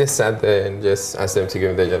sat there and just asked them to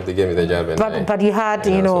give me the job. They gave me the job, and but you had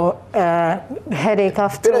headache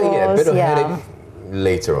afterwards. Bit of headache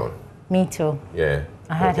later on. Me too. Yeah.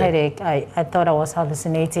 I had headache. I thought I was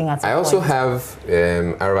hallucinating at some point. I also have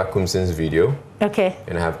Araba Kumson's video. Okay.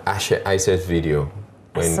 And I have Aisha's video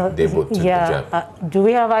when they both took the job. Do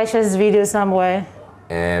we have Aisha's video somewhere?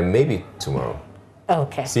 Maybe tomorrow.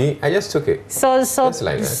 Okay. See, I just took it. So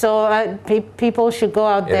like people should go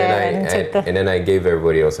out there and take the... And then I gave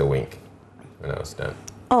everybody else a wink when I was done.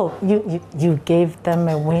 Oh, you gave them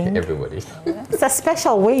a wink? Everybody. It's a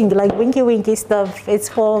special wink, like winky stuff. It's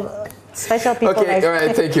for... special people. Okay, all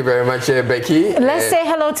right. Thank you very much, Becky. Let's say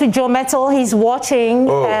hello to Joe Metal. He's watching.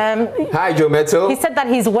 Hi, Joe Metal. He said that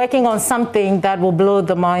he's working on something that will blow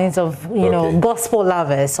the minds of know gospel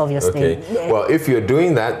lovers, obviously. Okay. Well, if you're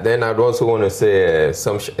doing that, then I'd also want to say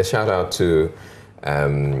a shout out to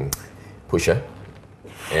Pusha.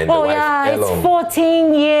 And it's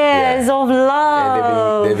 14 years of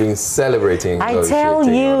love. And they've been celebrating. I tell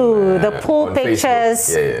you, the pool pictures.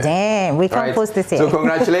 Damn, we can't post this here. So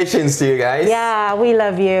congratulations to you guys. Yeah, we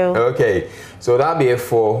love you. Okay, so that'll be it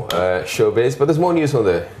for Showbiz. But there's more news on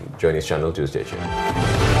the Journeys Channel 2 station.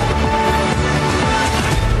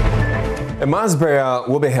 A mass burial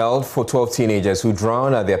will be held for 12 teenagers who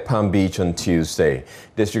drowned at their Palm Beach on Tuesday.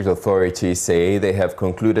 District authorities say they have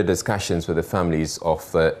concluded discussions with the families of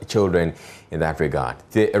children in that regard.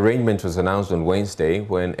 The arrangement was announced on Wednesday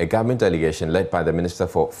when a government delegation led by the Minister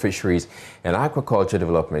for Fisheries and Aquaculture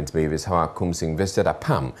Development, Mavis Hawa-Kumsing, visited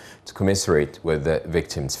APAM to commiserate with the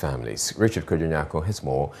victims' families. Richard Kojunyako has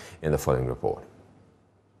more in the following report.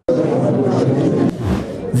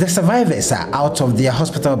 The survivors are out of their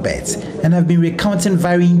hospital beds and have been recounting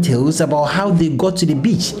varying tales about how they got to the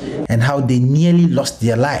beach and how they nearly lost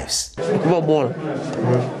their lives. We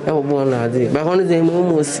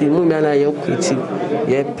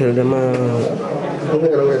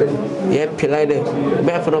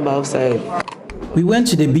went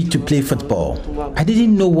to the beach to play football. I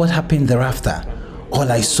didn't know what happened thereafter. All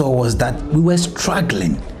I saw was that we were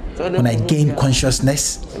struggling. When I gained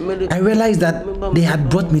consciousness, I realized that they had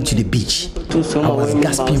brought me to the beach. I was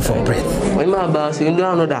gasping for breath.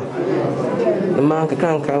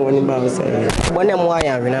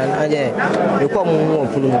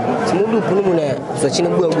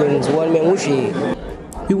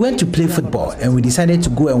 We went to play football and we decided to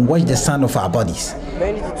go and wash the sand off our bodies.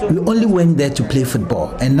 We only went there to play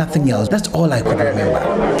football and nothing else. That's all I could remember.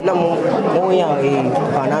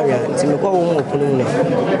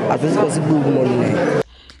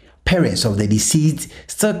 Parents of the deceased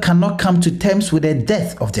still cannot come to terms with the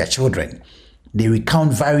death of their children. They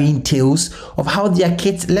recount varying tales of how their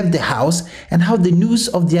kids left the house and how the news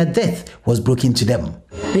of their death was broken to them.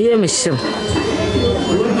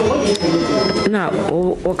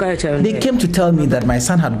 They came to tell me that my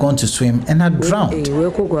son had gone to swim and had drowned. It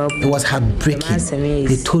was heartbreaking.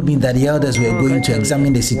 They told me that the elders were going to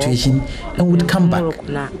examine the situation and would come back.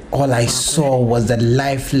 All I saw was the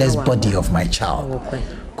lifeless body of my child.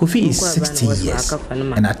 Kofi is 60 years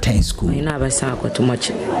and attends school.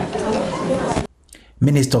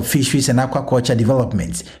 Minister of Fisheries and Aquaculture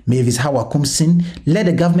Development, Mavis Hawa-Kumsing, led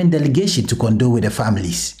a government delegation to condole with the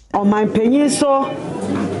families. On my penny so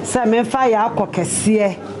fire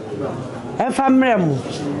cockessie and famremu.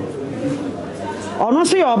 Ono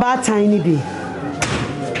so your bad tiny be.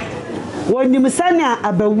 When you musanya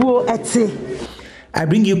abawu eti. I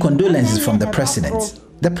bring you condolences from the president.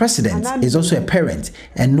 The president is also a parent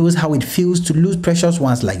and knows how it feels to lose precious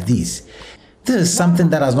ones like these. This is something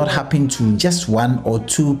that has not happened to just one or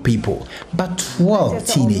two people, but 12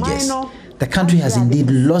 teenagers. The country has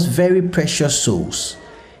indeed lost very precious souls.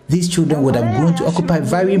 These children would have grown to occupy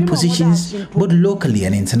varying positions both locally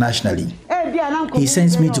and internationally. He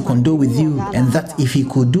sends me to condole with you, and that if he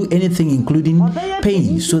could do anything including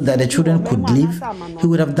paying so that the children could live, he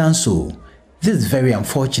would have done so. This is very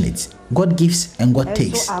unfortunate. God gives and God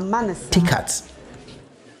takes. Take heart.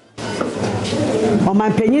 On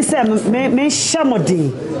my penny say me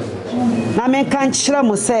shamodi. Na me kan kire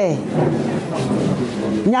mo say.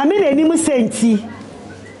 Nyame na eni mu senti.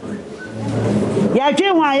 Ya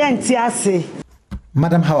dwe ho aye nti ase.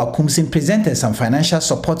 Madam Hawa Kumsin presented some financial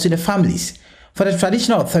support to the families. For the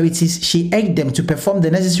traditional authorities, she urged them to perform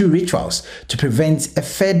the necessary rituals to prevent a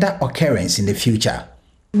further occurrence in the future.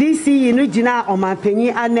 This year, no jina on my penny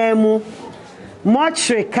anemu.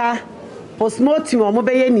 Motreka. The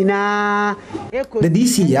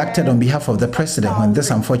DCE acted on behalf of the president when this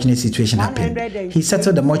unfortunate situation happened. He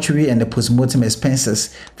settled the mortuary and the post-mortem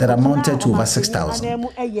expenses that amounted to over 6,000.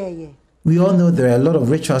 We all know there are a lot of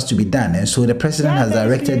rituals to be done, and so the president has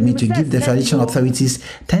directed me to give the traditional authorities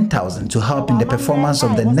 10,000 to help in the performance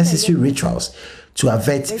of the necessary rituals to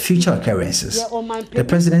avert future occurrences. The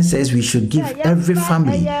president says we should give every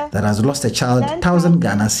family that has lost a child 1,000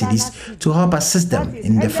 Ghana cedis to help assist them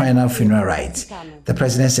in the final funeral rites. The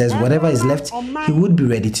president says whatever is left, he would be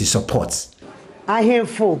ready to support. I hear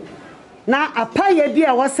full. Now, a pie be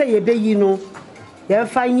a was say a you know, you'll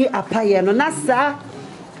find you a pie no nasa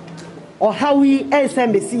or how we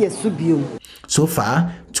SMBC a subium. So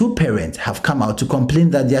far, 2 parents have come out to complain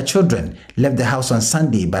that their children left the house on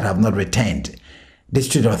Sunday but have not returned.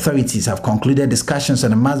 District authorities have concluded discussions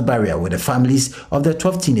on a mass burial with the families of the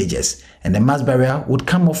 12 teenagers, and the mass burial would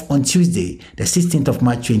come off on Tuesday, the 16th of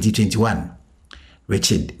March 2021.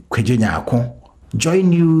 Richard Kwejunyako, Joy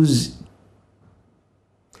News.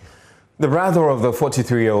 The brother of the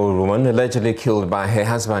 43-year-old woman allegedly killed by her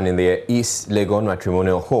husband in their East Legon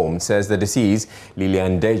matrimonial home says the deceased,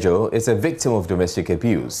 Lillian Dejo, is a victim of domestic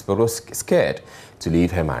abuse but was scared to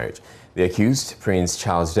leave her marriage. The accused, Prince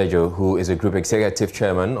Charles Dejo, who is a group executive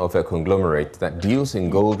chairman of a conglomerate that deals in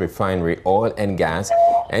gold refinery, oil and gas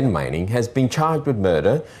and mining, has been charged with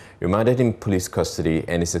murder, remanded in police custody,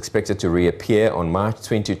 and is expected to reappear on March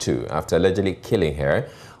 22 after allegedly killing her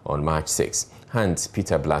on March 6. Hans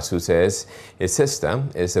Peter Blasu says his sister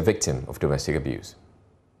is a victim of domestic abuse.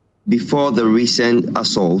 Before the recent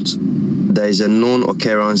assault, there is a known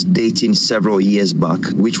occurrence dating several years back,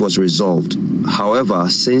 which was resolved. However,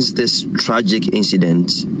 since this tragic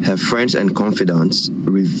incident, her friends and confidants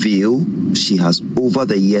reveal she has over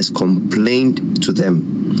the years complained to them.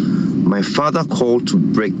 My father called to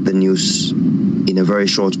break the news in a very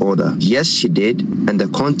short order. Yes, she did, and the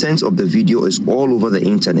content of the video is all over the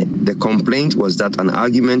internet. The complaint was that an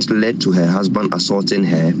argument led to her husband assaulting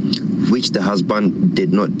her, which the husband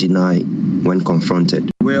did not deny when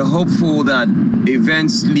confronted. We're hopeful that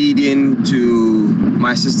events leading to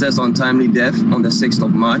my sister's untimely death on the 6th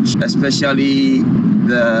of March, especially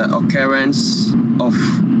the occurrence of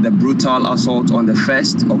the brutal assault on the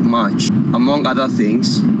 1st of March, among other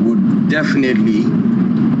things, would definitely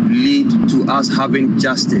lead to us having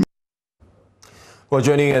justice. Well,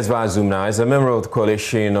 joining us via Zoom now is a member of the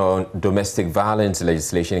Coalition on Domestic Violence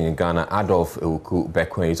Legislation in Ghana, Adolf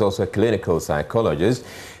Bekwe. He's also a clinical psychologist.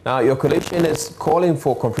 Now, your coalition is calling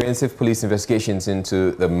for comprehensive police investigations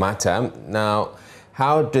into the matter. Now,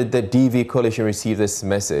 how did the DV coalition receive this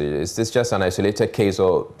message? Is this just an isolated case,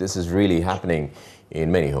 or this is really happening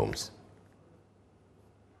in many homes?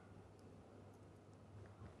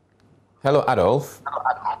 Hello, Adolf.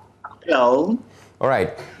 Hello. All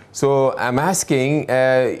right. So I'm asking,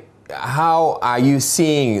 how are you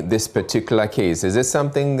seeing this particular case? Is this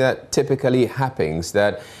something that typically happens,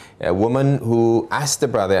 that a woman who, as the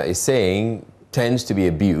brother is saying, tends to be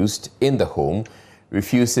abused in the home,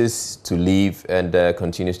 refuses to leave and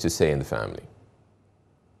continues to stay in the family?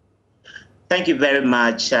 Thank you very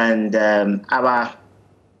much, and our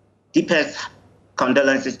deepest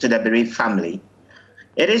condolences to the bereaved family.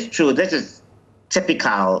 It is true, this is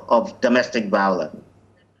typical of domestic violence.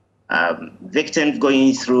 Victims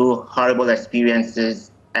going through horrible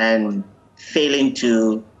experiences and failing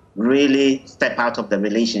to really step out of the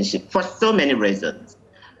relationship for so many reasons.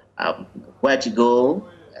 Where to go,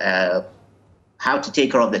 how to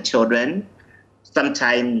take care of the children,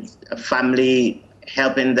 sometimes a family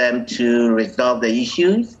helping them to resolve the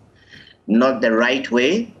issues, not the right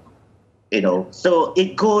way. So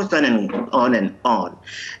it goes on and on and on.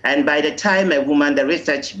 And by the time a woman, the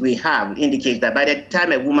research we have indicates that by the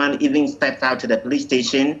time a woman even steps out to the police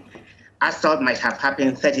station, assault might have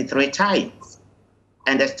happened 33 times.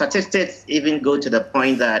 And the statistics even go to the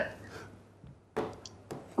point that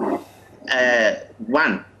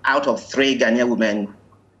 1 out of 3 Ghanaian women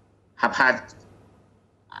have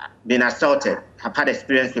been assaulted, have had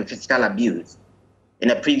experience with physical abuse in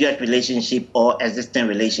a previous relationship or existing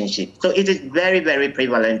relationship. So it is very, very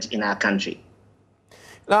prevalent in our country.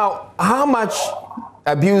 Now, how much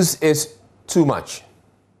abuse is too much?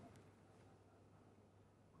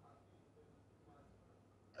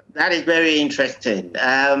 That is very interesting.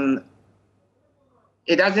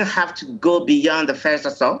 It doesn't have to go beyond the first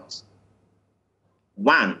assault.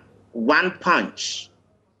 One punch,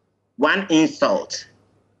 one insult,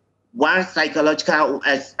 one psychological,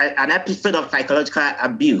 an episode of psychological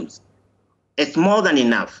abuse. It's more than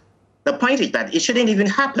enough. The point is that it shouldn't even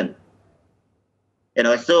happen. You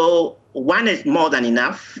know, so one is more than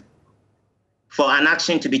enough for an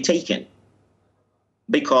action to be taken,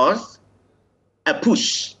 because a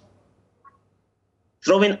push,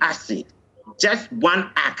 throwing acid, just one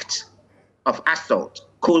act of assault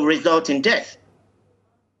could result in death.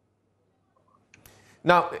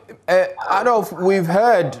 Now, Adolf, we've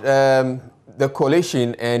heard the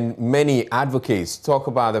coalition and many advocates talk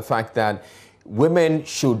about the fact that women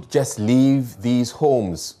should just leave these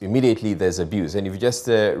homes immediately there's abuse, and you've just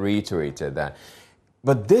reiterated that.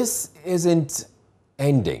 But this isn't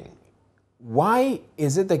ending. Why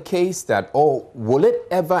is it the case that, or will it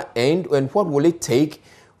ever end, and what will it take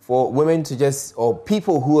for women to just, or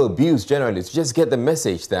people who abuse generally, to just get the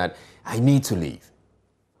message that I need to leave?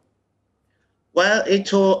 Well,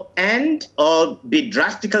 it will end or be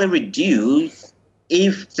drastically reduced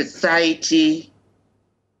if society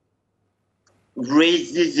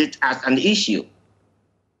raises it as an issue.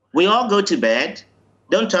 We all go to bed,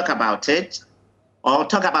 don't talk about it, or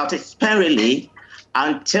talk about it sparingly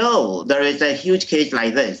until there is a huge case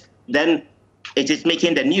like this. Then it is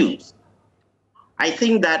making the news. I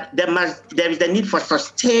think that there is a need for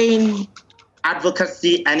sustained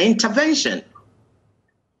advocacy and intervention.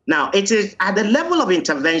 Now, it is at the level of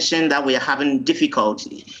intervention that we are having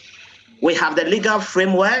difficulty. We have the legal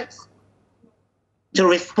frameworks to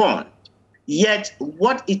respond, yet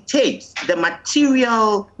what it takes, the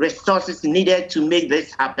material resources needed to make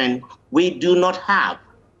this happen, we do not have.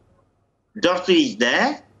 DOSU is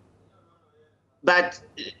there, but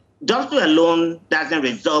DOSU alone doesn't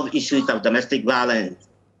resolve issues of domestic violence.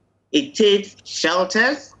 It takes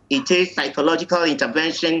shelters, it takes psychological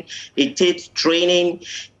intervention, it takes training.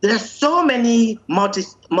 There are so many, it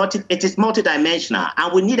is multidimensional,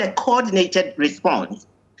 and we need a coordinated response.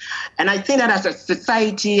 And I think that as a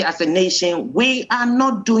society, as a nation, we are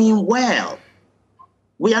not doing well.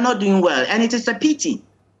 We are not doing well, and it is a pity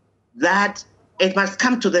that it must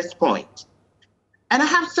come to this point. And I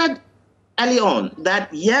have said early on that,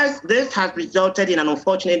 yes, this has resulted in an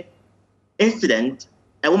unfortunate incident.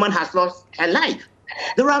 A woman has lost her life.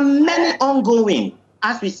 There are many ongoing,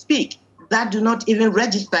 as we speak, that do not even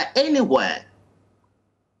register anywhere.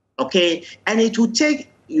 Okay, and it will take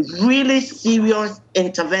really serious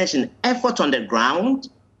intervention, effort on the ground,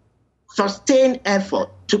 sustained effort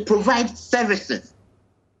to provide services,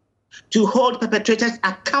 to hold perpetrators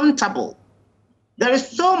accountable. There is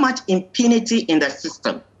so much impunity in the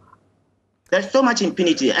system. There's so much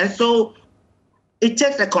impunity. And so it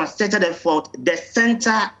takes a concerted effort, the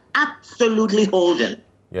center absolutely holding.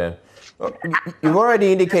 Yeah. You've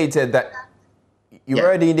already indicated that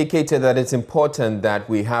it's important that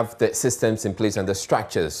we have the systems in place and the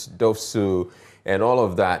structures, DOSU and all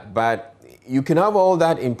of that. But you can have all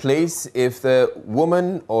that in place if the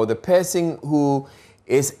woman or the person who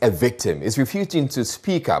is a victim is refusing to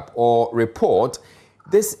speak up or report.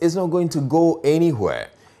 This is not going to go anywhere.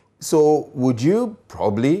 So would you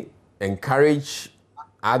probably encourage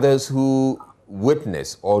others who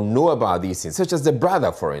witness or know about these things, such as the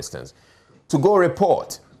brother, for instance, to go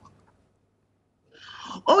report?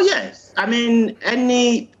 Oh, yes. I mean,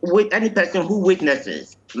 any person who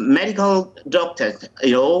witnesses, medical doctors,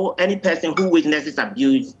 any person who witnesses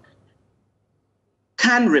abuse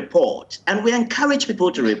can report. And we encourage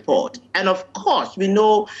people to report. And of course, we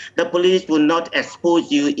know the police will not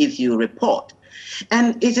expose you if you report.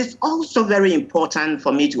 And it is also very important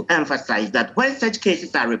for me to emphasize that when such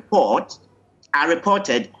cases are reported,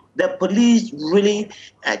 the police really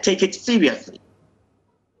take it seriously.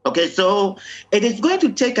 Okay, so it is going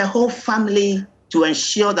to take a whole family to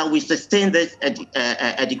ensure that we sustain this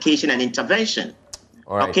education and intervention.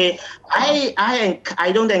 All right. Okay,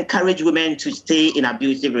 I don't encourage women to stay in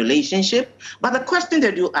abusive relationship, but the question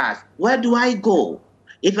that you ask, where do I go?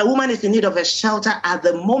 If a woman is in need of a shelter at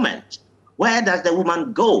the moment, where does the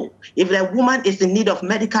woman go? If the woman is in need of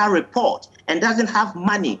medical report and doesn't have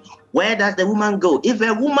money, where does the woman go? If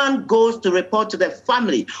a woman goes to report to the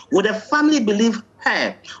family, would the family believe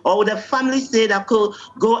her? Or would the family say that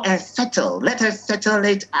go and settle? Let us settle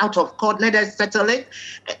it out of court. Let us settle it.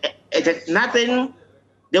 It is nothing.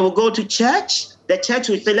 They will go to church. The church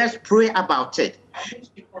will say, let's pray about it.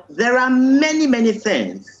 There are many, many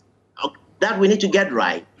things. that we need to get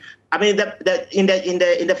right. I mean, in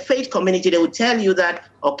the faith community, they will tell you that,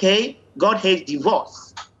 okay, God hates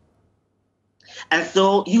divorce. And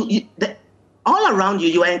so all around you,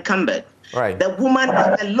 you are encumbered. Right. The woman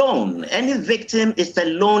is alone. Any victim is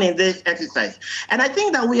alone in this exercise. And I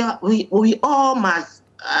think that we all must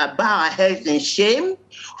bow our heads in shame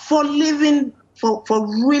for living, for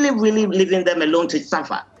really, really leaving them alone to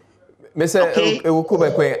suffer. Mr.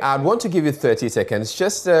 Ewuku-Bekwai, I'd want to give you 30 seconds.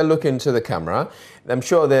 Just look into the camera. I'm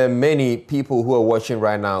sure there are many people who are watching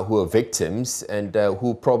right now who are victims and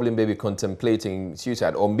who probably may be contemplating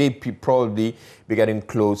suicide or may probably be getting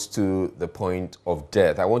close to the point of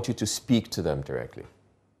death. I want you to speak to them directly.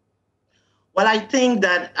 Well, I think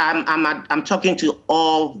that I'm talking to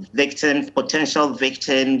all victims, potential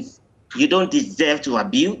victims. You don't deserve to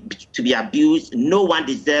be abused. No one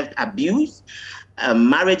deserves abuse.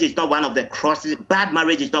 Marriage is not one of the crosses. Bad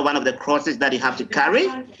marriage is not one of the crosses that you have to carry.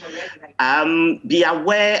 Be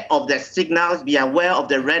aware of the signals. Be aware of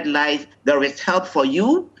the red lights. There is help for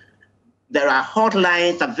you. There are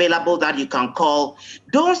hotlines available that you can call.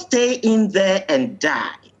 Don't stay in there and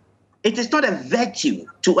die. It is not a virtue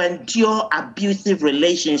to endure abusive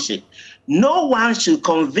relationship. No one should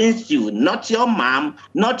convince you, not your mom,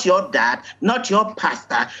 not your dad, not your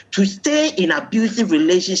pastor, to stay in abusive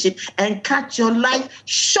relationship and cut your life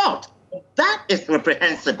short. That is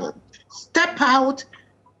reprehensible. Step out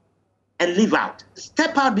and live out.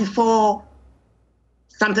 Step out before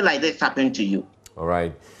something like this happens to you. All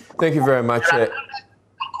right. Thank you very much. The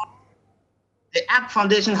ACT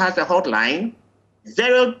Foundation has a hotline,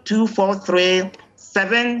 0243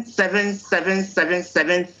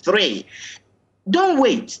 7777773. Don't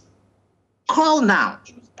wait. Call now.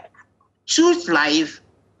 Choose life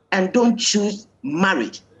and don't choose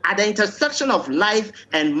marriage. At the intersection of life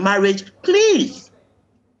and marriage, please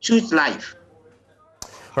choose life.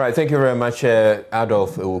 All right, thank you very much,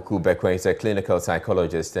 Adolf Ewuku-Bekwai. He's a clinical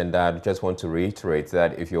psychologist, and I just want to reiterate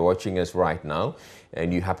that if you're watching us right now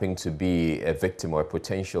and you happen to be a victim or a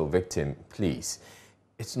potential victim, please,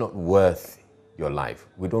 it's not worth your life.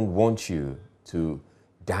 We don't want you to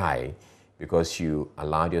die because you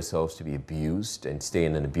allowed yourselves to be abused and stay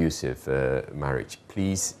in an abusive marriage.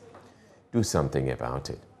 Please do something about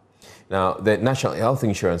it. Now, the National Health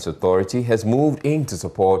Insurance Authority has moved in to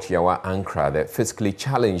support Yawa Ankra, the physically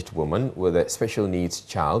challenged woman with a special needs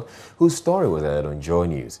child whose story was aired on Joy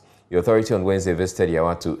News. The authority on Wednesday visited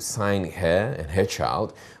Yawa to sign her and her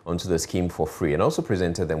child onto the scheme for free and also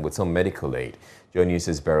presented them with some medical aid. Joy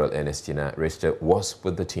News' Beryl Ernestina Richter was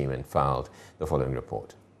with the team and filed the following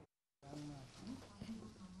report.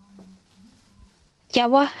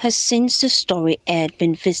 Yawa has, since the story aired,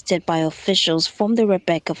 been visited by officials from the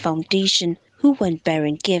Rebecca Foundation who went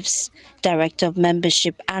bearing gifts. Director of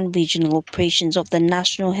Membership and Regional Operations of the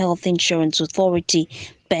National Health Insurance Authority,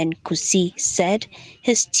 Ben Kusi, said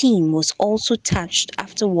his team was also touched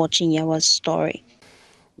after watching Yawa's story.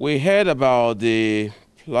 We heard about the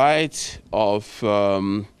plight of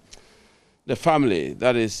the family,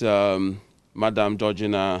 that is Madam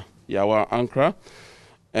Georgina Yawa Ankra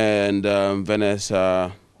and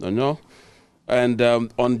Vanessa Nono, and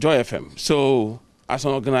on Joy FM. So as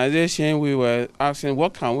an organization, we were asking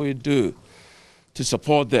what can we do to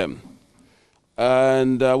support them.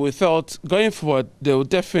 And we thought going forward, they will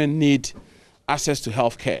definitely need access to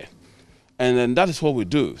health care. And then that is what we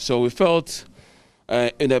do. So we felt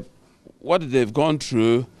what they've gone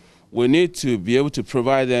through, we need to be able to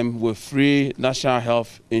provide them with free national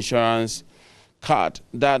health insurance card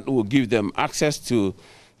that will give them access to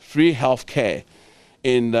free health care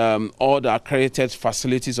in all the accredited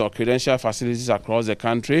facilities or credential facilities across the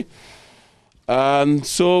country.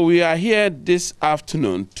 So we are here this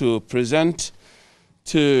afternoon to present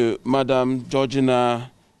to Madam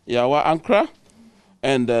Georgina Yawa Ankra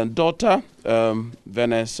and daughter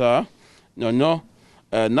Vanessa Nono,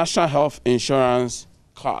 National Health Insurance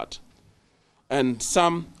card and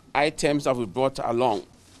some items that we brought along.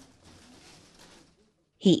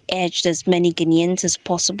 He urged as many Ghanaians as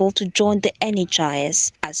possible to join the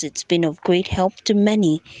NHIS, as it's been of great help to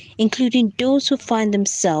many, including those who find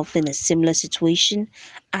themselves in a similar situation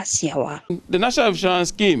as Yawa. The National Insurance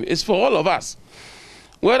Scheme is for all of us.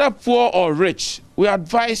 Whether poor or rich, we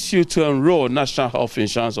advise you to enroll National Health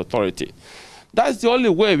Insurance Authority. That's the only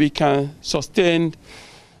way we can sustain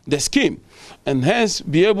the scheme and hence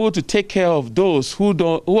be able to take care of those who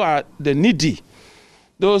are the needy,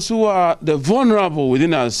 those who are the vulnerable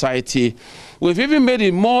within our society. We've even made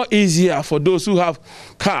it more easier for those who have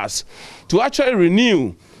cars to actually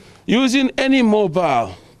renew using any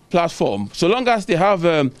mobile platform. So long as they have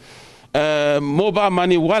a mobile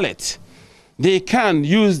money wallet, they can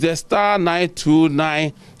use the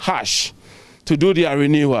 *929# to do their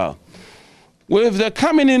renewal. With the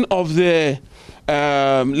coming in of the,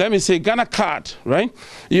 let me say, Ghana card, right?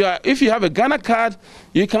 If you have a Ghana card,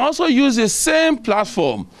 you can also use the same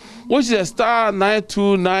platform, which is a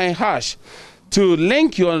 *929# to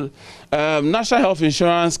link your National Health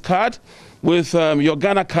Insurance card with your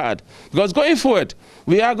Ghana card. Because going forward,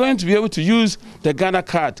 we are going to be able to use the Ghana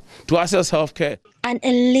card to access healthcare. An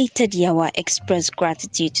elated Yawa expressed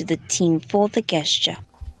gratitude to the team for the gesture.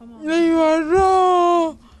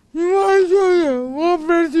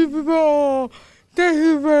 Thank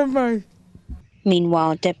you very much.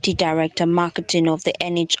 Meanwhile, Deputy Director Marketing of the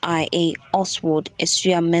NHIA, Oswald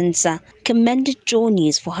Esuamensa, commended Joy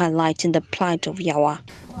News for highlighting the plight of Yawa.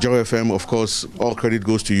 Joy FM, of course, all credit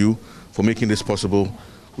goes to you for making this possible.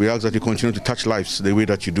 We ask that you continue to touch lives the way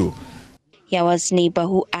that you do. Yawa's neighbor,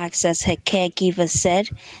 who acts as her caregiver, said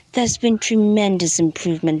there's been tremendous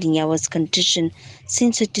improvement in Yawa's condition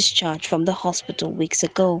since her discharge from the hospital weeks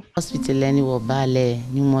ago.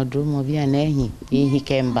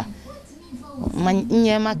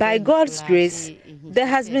 By God's grace, there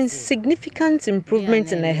has been significant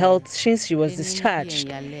improvement in her health since she was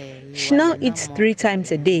discharged. She now eats 3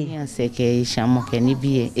 times a day. Only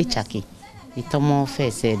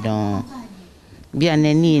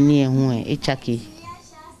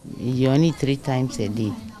 3 times a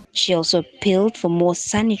day. She also appealed for more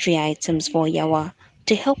sanitary items for Yawa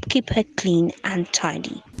to help keep her clean and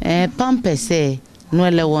tidy.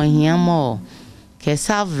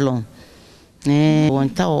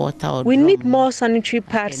 We need more sanitary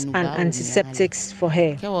pads and antiseptics for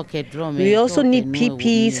her. We also need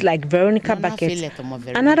PPEs like Veronica buckets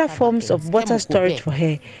and other forms of water storage for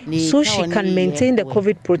her, so she can maintain the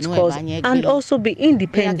COVID protocols and also be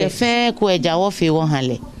independent.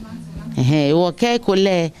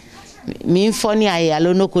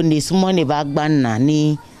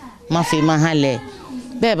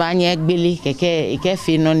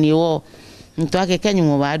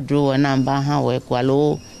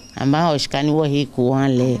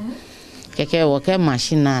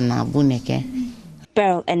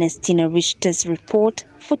 Pearl Ernestina Richter's report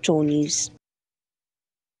for Joy News.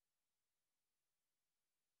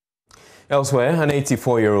 Elsewhere, an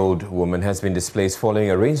 84-year-old woman has been displaced following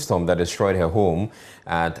a rainstorm that destroyed her home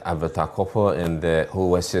at Avetakopo in the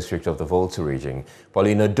Whole West District of the Volta region.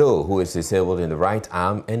 Paulina Doe, who is disabled in the right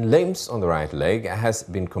arm and limbs on the right leg, has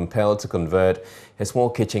been compelled to convert her small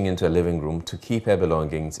kitchen into a living room to keep her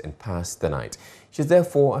belongings and pass the night. She's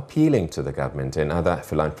therefore appealing to the government and other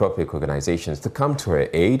philanthropic organizations to come to her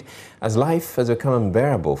aid as life has become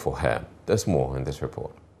unbearable for her. There's more in this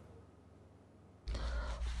report.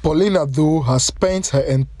 Paulina Doe has spent her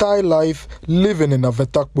entire life living in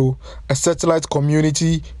Avetakpo, a satellite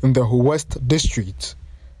community in the Whole West District.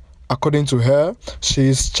 According to her, she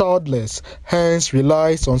is childless, hence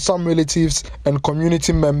relies on some relatives and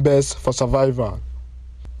community members for survival.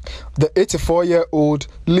 The 84-year-old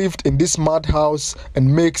lived in this madhouse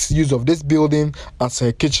and makes use of this building as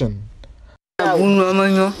her kitchen. I am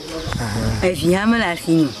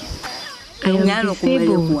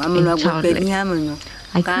disabled and childless.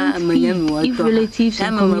 I can't feed if relatives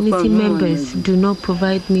and community members do not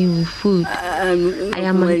provide me with food. I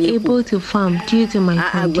am unable to farm due to my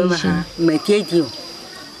condition.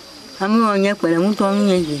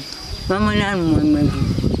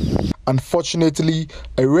 Unfortunately,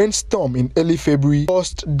 a rainstorm in early February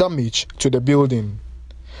caused damage to the building.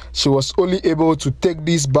 She was only able to take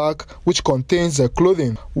this bag, which contains her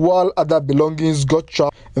clothing, while other belongings got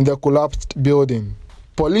trapped in the collapsed building.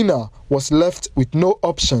 Paulina was left with no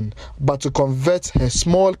option but to convert her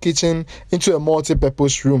small kitchen into a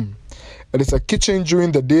multi-purpose room. It is a kitchen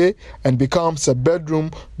during the day and becomes a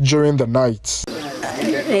bedroom during the night.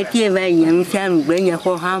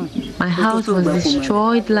 My house was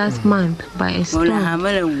destroyed last month by a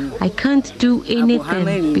storm. I can't do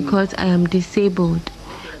anything because I am disabled.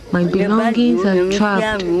 My belongings are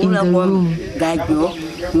trapped in the room.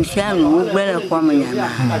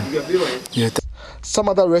 Some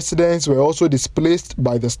other residents were also displaced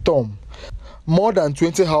by the storm. More than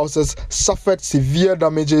 20 houses suffered severe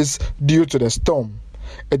damages due to the storm.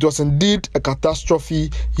 It was indeed a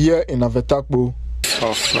catastrophe here in Avetakpo.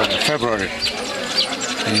 Of February,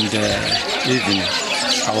 in the evening,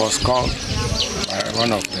 I was called by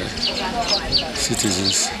one of the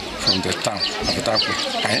citizens from the town, Avetakpo,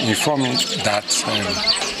 and informed me that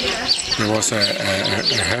there was a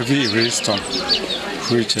heavy rainstorm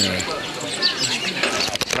which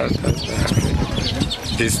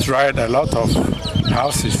destroyed a lot of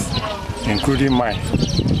houses, including mine.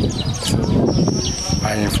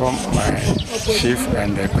 I informed my chief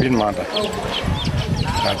and the Queen Mother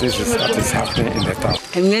that this is what is happening in the town.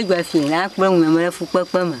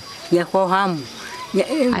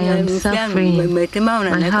 I am suffering.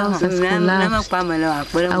 My house has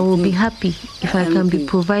collapsed. I will be happy if I can be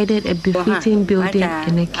provided a befitting building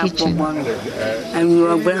and a kitchen.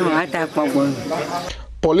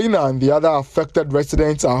 Paulina and the other affected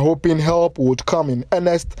residents are hoping help would come in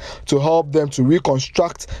earnest to help them to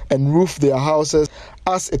reconstruct and roof their houses,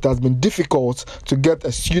 as it has been difficult to get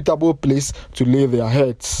a suitable place to lay their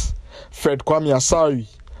heads. Fred Kwame Asari,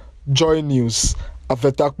 Joy News,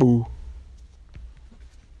 Afetakpo.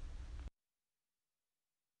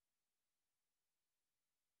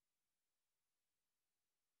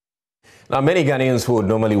 Now, many Ghanaians who would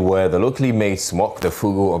normally wear the locally made smock, the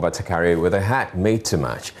fugu or batakari, with a hat made to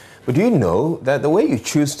match. But do you know that the way you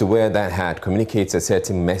choose to wear that hat communicates a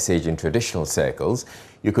certain message in traditional circles?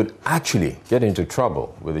 You could actually get into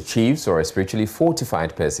trouble with the chiefs or a spiritually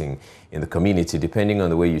fortified person in the community, depending on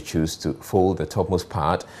the way you choose to fold the topmost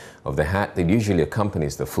part of the hat that usually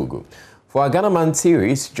accompanies the fugu. For our Ghana Man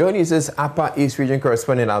series, Joy News' Upper East Region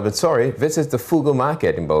correspondent Albert Sori visits the fugu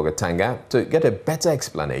market in Bolgatanga to get a better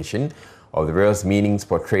explanation of the various meanings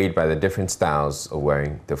portrayed by the different styles of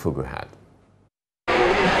wearing the fugu hat.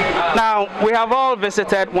 Now, we have all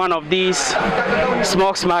visited one of these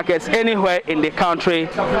smokes markets anywhere in the country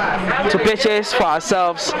to purchase for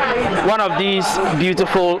ourselves one of these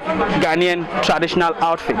beautiful Ghanaian traditional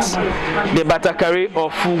outfits, the batakari or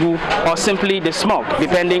fugu, or simply the smoke,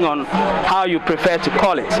 depending on how you prefer to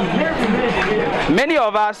call it. Many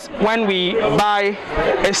of us, when we buy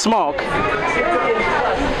a smoke,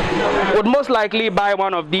 would most likely buy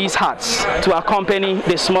one of these hats to accompany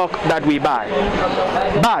the smoke that we buy.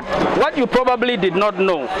 But what you probably did not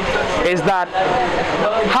know is that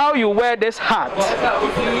how you wear this hat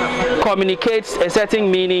communicates a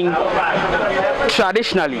certain meaning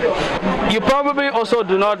traditionally. You probably also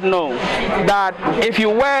do not know that if you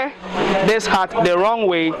wear this hat the wrong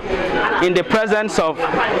way in the presence of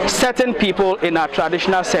certain people in our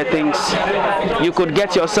traditional settings, you could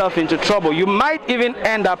get yourself into trouble. You might even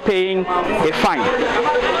end up paying a fine.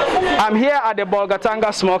 I'm here at the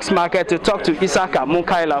Bolgatanga Smokes Market to talk to Isaka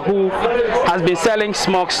Mukaila, who has been selling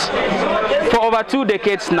smokes for over 2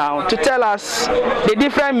 decades now, to tell us the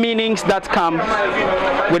different meanings that come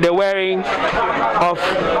with the wearing of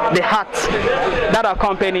the hat that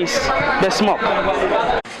accompanies the smoke.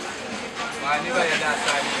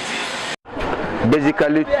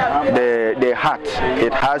 Basically, the hat,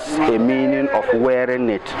 it has a meaning of wearing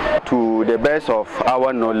it. To the best of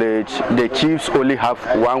our knowledge, the chiefs only have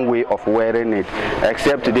one way of wearing it,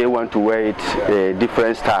 except they want to wear it a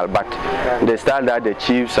different style. But the style that the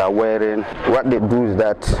chiefs are wearing, what they do is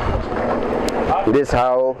that this is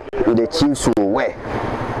how the chiefs will wear.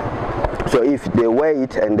 So if they wear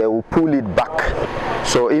it and they will pull it back.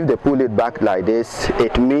 So if they pull it back like this,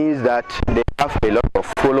 it means that they have a lot of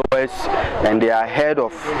followers and they are head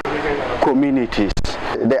of communities.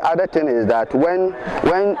 The other thing is that when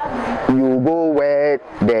you go where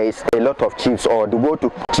there is a lot of chiefs, or to go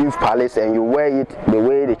to chief palace and you wear it the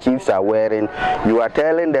way the chiefs are wearing, you are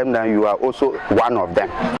telling them that you are also one of them.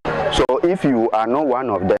 So if you are not one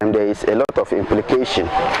of them, there is a lot of implication.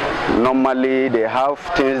 Normally they have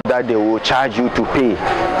things that they will charge you to pay.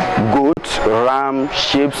 Goats, ram,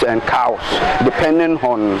 sheep and cows, depending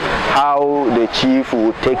on how the chief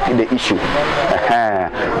will take the issue.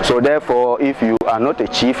 So therefore, if you are not a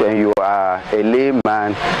chief and you are a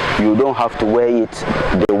layman, you don't have to wear it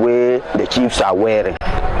the way the chiefs are wearing.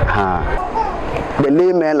 The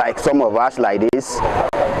laymen, like some of us like this,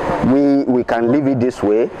 we can leave it this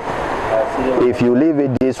way. If you leave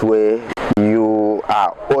it this way, you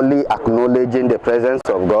are only acknowledging the presence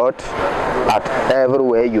of God at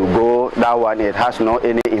everywhere you go. That one, it has no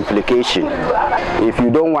any implication. If you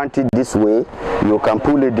don't want it this way, you can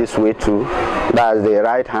pull it this way too. That's the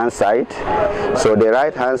right hand side. So the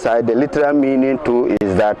right hand side, the literal meaning too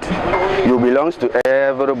is that you belong to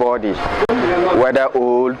everybody, whether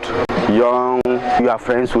old, young, you are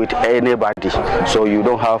friends with anybody, so you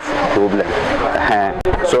don't have problem.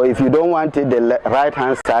 So if you don't want it the right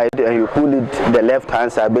hand side and you pull it the left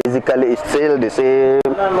hand side, basically it's still the same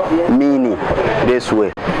meaning this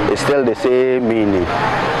way. It's still the same meaning.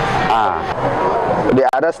 The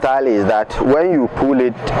other style is that when you pull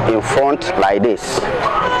it in front like this,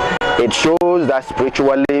 it shows that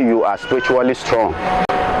spiritually you are spiritually strong.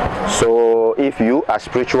 So So if you are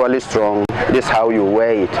spiritually strong, this is how you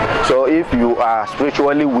wear it. So if you are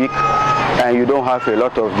spiritually weak and you don't have a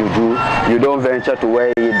lot of juju, you don't venture to wear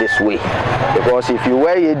it this way. Because if you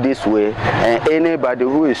wear it this way, and anybody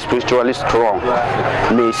who is spiritually strong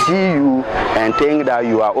may see you and think that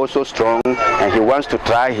you are also strong, and he wants to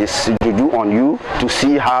try his juju on you to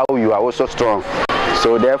see how you are also strong.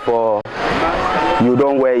 So therefore, you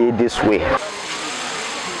don't wear it this way.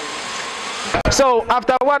 So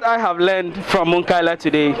after what I have learned from Munkaila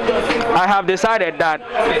today, I have decided that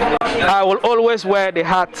I will always wear the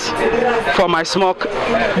hat for my smoke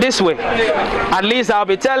this way. At least I'll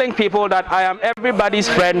be telling people that I am everybody's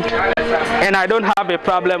friend and I don't have a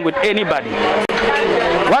problem with anybody.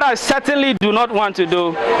 What I certainly do not want to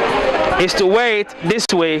do is to wear it this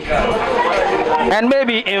way and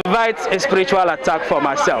maybe invite a spiritual attack for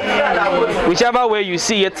myself. Whichever way you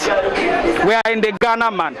see it, we are in the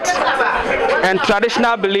Ghana month, and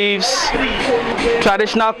traditional beliefs,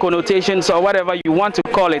 traditional connotations, or whatever you want to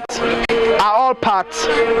call it, are all parts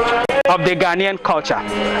of the Ghanaian culture.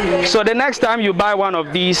 So the next time you buy one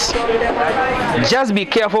of these, just be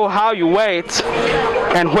careful how you wear it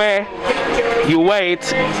and where you wear it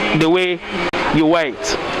the way you wear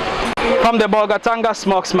it. From the Bolgatanga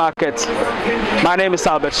Smokes Market, my name is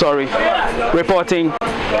Albert Sorry, reporting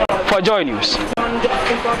for Joy News.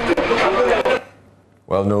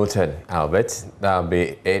 Well noted, Albert. That'll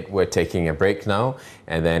be it. We're taking a break now,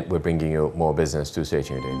 and then we're bringing you more business to stay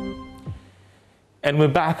tuned in. And we're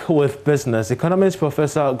back with business. Economist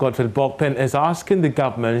Professor Godfred Bokpin is asking the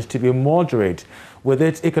government to be moderate with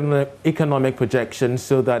its economic projections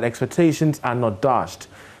so that expectations are not dashed.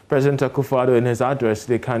 President Akufo-Addo, in his address to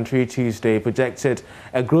the country Tuesday, projected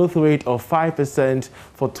a growth rate of 5%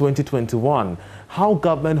 for 2021. How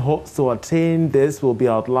government hopes to attain this will be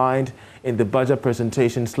outlined in the budget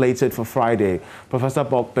presentation slated for Friday. Professor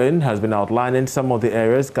Bokpin has been outlining some of the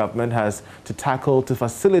areas government has to tackle to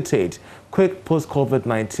facilitate quick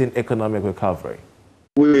post-COVID-19 economic recovery.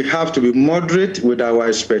 We have to be moderate with our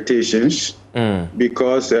expectations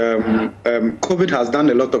because COVID has done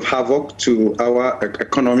a lot of havoc to our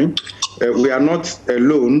economy. We are not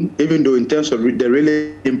alone, even though in terms of the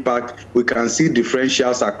real impact, we can see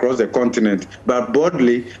differentials across the continent. But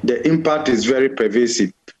broadly, the impact is very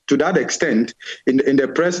pervasive. To that extent, in the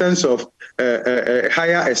presence of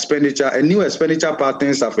higher expenditure, and new expenditure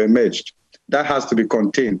patterns have emerged. That has to be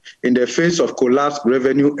contained. In the face of collapsed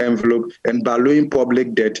revenue envelope and ballooning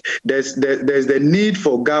public debt, there's the need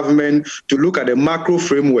for government to look at the macro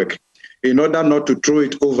framework in order not to throw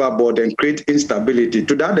it overboard and create instability.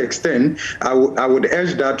 To that extent, I would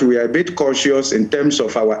urge that we are a bit cautious in terms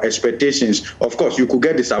of our expectations. Of course, you could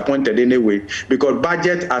get disappointed anyway, because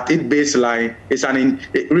budget at its baseline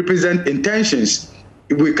it represents intentions.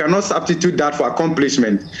 We cannot substitute that for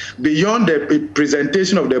accomplishment. Beyond the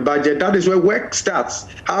presentation of the budget, that is where work starts.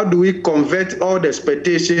 How do we convert all the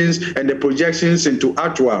expectations and the projections into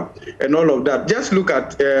actual and all of that? Just look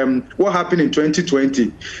at what happened in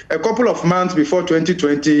 2020. A couple of months before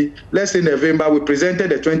 2020, let's say November, we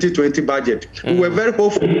presented the 2020 budget. We were very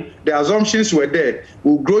hopeful. The assumptions were there.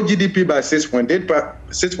 We'll grow GDP by 6.8 or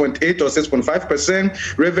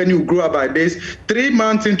 6.5%. Revenue grew by this. 3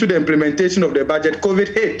 months into the implementation of the budget, COVID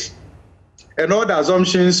hit. And all the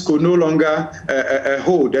assumptions could no longer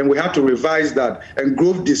hold. And we had to revise that. And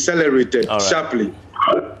growth decelerated sharply.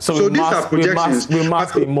 So these are projections. We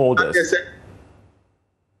must be modest.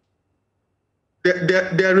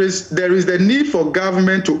 There is the need for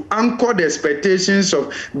government to anchor the expectations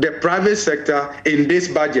of the private sector in this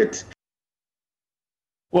budget.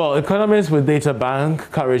 Well, economist with Data Bank,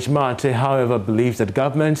 Courage Mate, however, believes that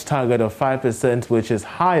government's target of 5%, which is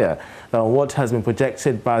higher than what has been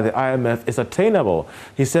projected by the IMF, is attainable.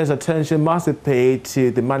 He says attention must be paid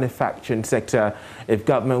to the manufacturing sector if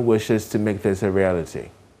government wishes to make this a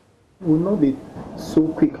reality. We will not be so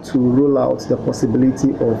quick to roll out the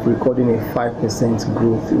possibility of recording a 5%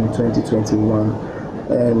 growth in 2021.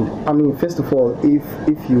 And I mean, first of all,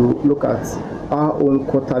 if you look at our own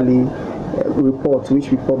quarterly report, which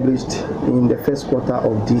we published in the first quarter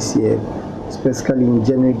of this year, specifically in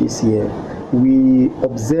January this year, we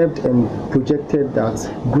observed and projected that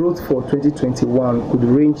growth for 2021 could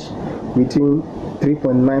range between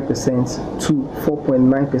 3.9% to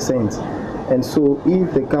 4.9%. And so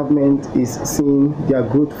if the government is seeing their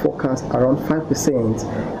growth forecast around 5%,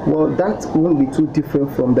 well, that won't be too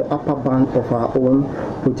different from the upper band of our own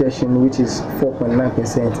projection, which is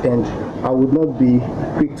 4.9%. And I would not be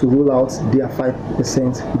quick to rule out their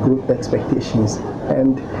 5% growth expectations.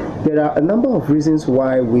 And there are a number of reasons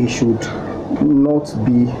why we should not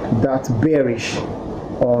be that bearish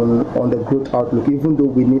on the growth outlook, even though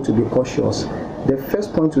we need to be cautious. The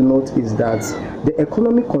first point to note is that the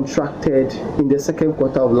economy contracted in the second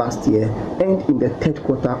quarter of last year and in the third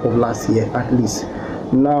quarter of last year at least.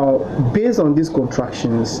 Now, based on these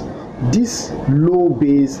contractions, this low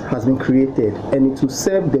base has been created, and it will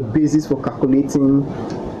serve the basis for calculating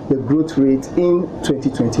the growth rate in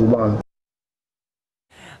 2021.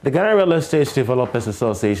 The Ghana Real Estate Developers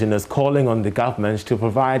Association is calling on the government to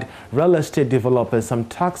provide real estate developers some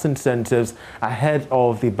tax incentives ahead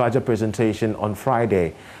of the budget presentation on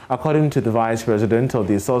Friday. According to the Vice President of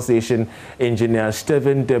the Association, Engineer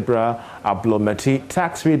Stephen Debra Ablomati,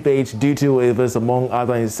 tax rebates, duty waivers, among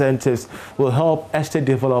other incentives, will help estate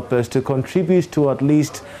developers to contribute to at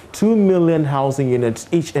least 2 million housing units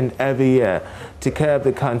each and every year to curb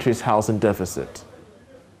the country's housing deficit.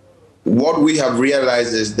 What we have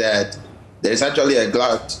realized is that there's actually a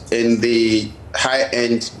glut in the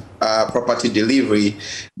high-end property delivery,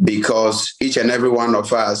 because each and every one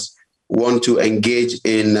of us want to engage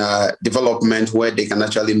in development where they can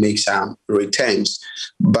actually make some returns.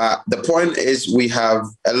 But the point is, we have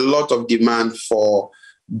a lot of demand for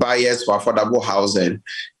buyers for affordable housing.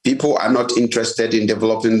 People are not interested in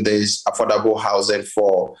developing this affordable housing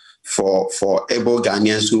for able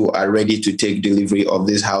Ghanaians who are ready to take delivery of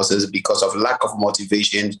these houses because of lack of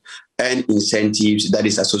motivation and incentives that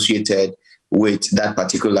is associated with that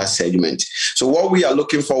particular segment. So what we are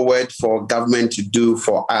looking forward for government to do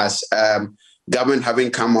for us, government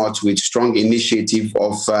having come out with strong initiative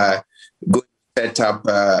of going to set up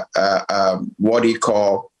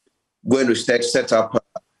set up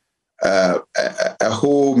a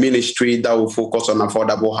whole ministry that will focus on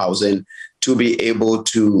affordable housing to be able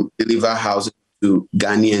to deliver housing to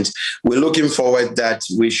Ghanaians. We're looking forward that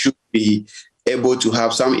we should be able to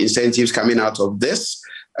have some incentives coming out of this,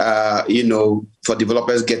 for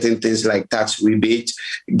developers getting things like tax rebate,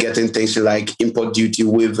 getting things like import duty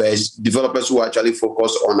waivers, developers who actually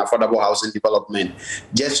focus on affordable housing development,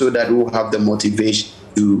 just so that we'll have the motivation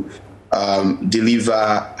to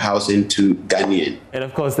deliver housing to Ghanaians. And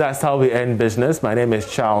of course, that's how we end business. My name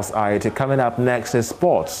is Charles Ayete. Coming up next is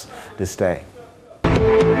sports this day.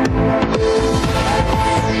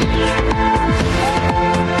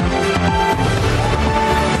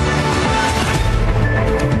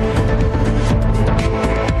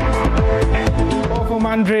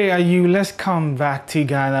 Andre Ayew, let's come back to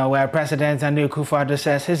Ghana, where President Nana Akufo-Addo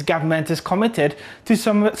says his government is committed to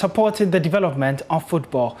supporting the development of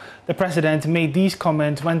football. The president made these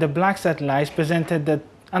comments when the Black Satellites presented the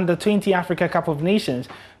Under-20 Africa Cup of Nations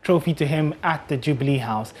trophy to him at the Jubilee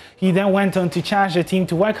House. He then went on to charge the team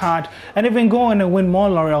to work hard and even go on and win more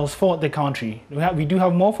laurels for the country. We do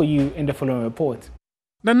have more for you in the following report.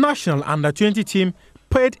 The national Under-20 team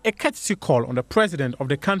paid a courtesy call on the president of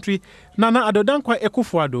the country, Nana Addo Dankwa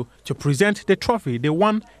Akufo-Addo, to present the trophy they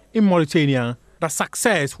won in Mauritania. The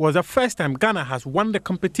success was the first time Ghana has won the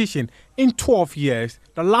competition in 12 years.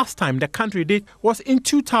 The last time the country did was in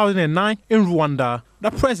 2009 in Rwanda.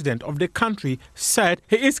 The president of the country said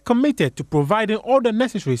he is committed to providing all the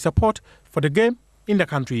necessary support for the game in the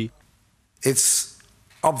country. It's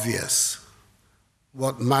obvious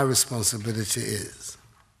what my responsibility is.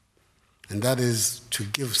 And that is to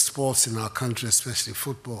give sports in our country, especially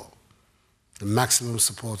football, the maximum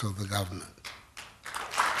support of the government.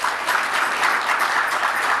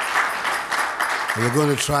 And we're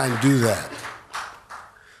going to try and do that.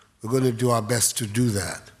 We're going to do our best to do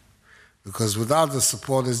that. Because without the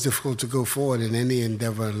support, it's difficult to go forward in any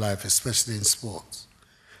endeavor in life, especially in sports.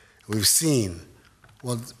 We've seen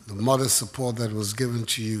what the modest support that was given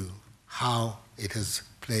to you, how it has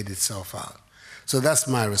played itself out. So that's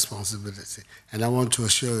my responsibility. And I want to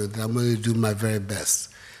assure you that I'm going to do my very best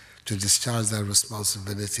to discharge that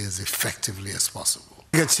responsibility as effectively as possible.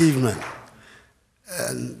 Big achievement.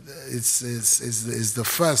 And it's the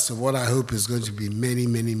first of what I hope is going to be many,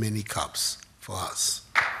 many, many cups for us.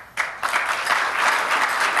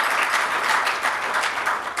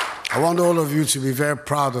 I want all of you to be very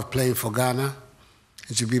proud of playing for Ghana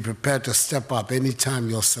and to be prepared to step up anytime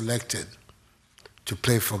you're selected to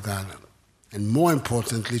play for Ghana. And more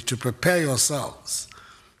importantly, to prepare yourselves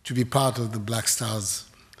to be part of the Black Stars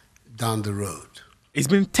down the road. It's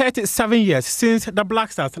been 37 years since the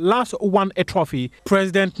Black Stars last won a trophy.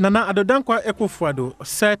 President Nana Addo Dankwa Akufo-Addo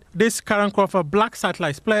said this current crop of Black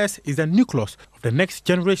Satellites players is the nucleus of the next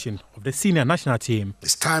generation of the senior national team.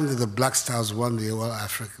 It's time that the Black Stars won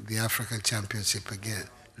the African Championship again.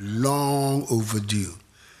 Long overdue.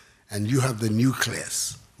 And you have the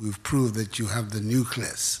nucleus. We've proved that you have the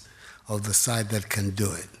nucleus of the side that can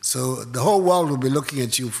do it. So the whole world will be looking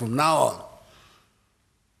at you from now on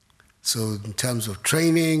So in terms of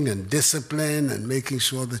training and discipline and making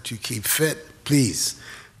sure that you keep fit, please,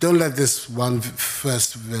 don't let this one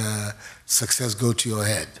first success go to your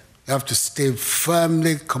head. You have to stay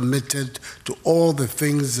firmly committed to all the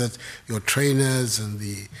things that your trainers and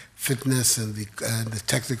the fitness and the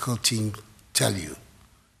technical team tell you.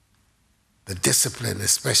 The discipline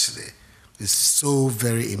especially is so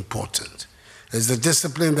very important. It's the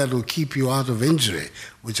discipline that will keep you out of injury,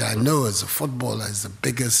 which I know as a footballer is the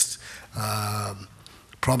biggest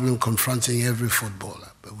problem confronting every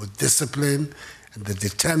footballer. But with discipline and the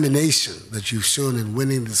determination that you've shown in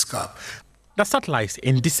winning this cup. The Satellites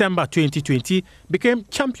in December 2020 became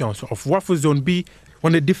champions of WAFU Zone B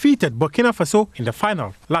when they defeated Burkina Faso in the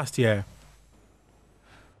final last year.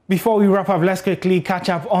 Before we wrap up, let's quickly catch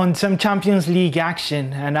up on some Champions League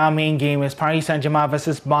action. And our main game is Paris Saint-Germain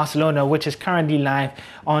versus Barcelona, which is currently live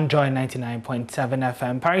on Joy 99.7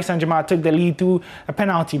 FM. Paris Saint-Germain took the lead through a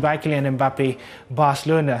penalty by Kylian Mbappe.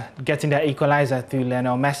 Barcelona getting their equalizer through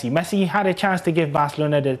Lionel Messi. Messi had a chance to give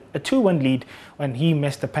Barcelona a 2-1 lead when he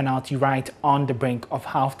missed the penalty right on the brink of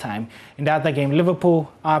halftime. In the other game,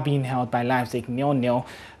 Liverpool are being held by Leipzig 0-0.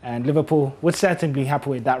 And Liverpool would certainly be happy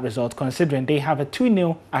with that result, considering they have a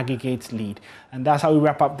 2-0 aggregate lead. And that's how we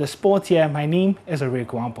wrap up the sport here. My name is Arik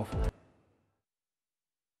Wampov.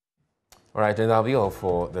 All right, and that'll be all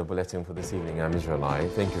for the bulletin for this evening. I'm Israel Lai.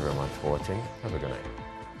 Thank you very much for watching. Have a good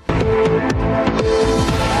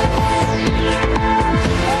night.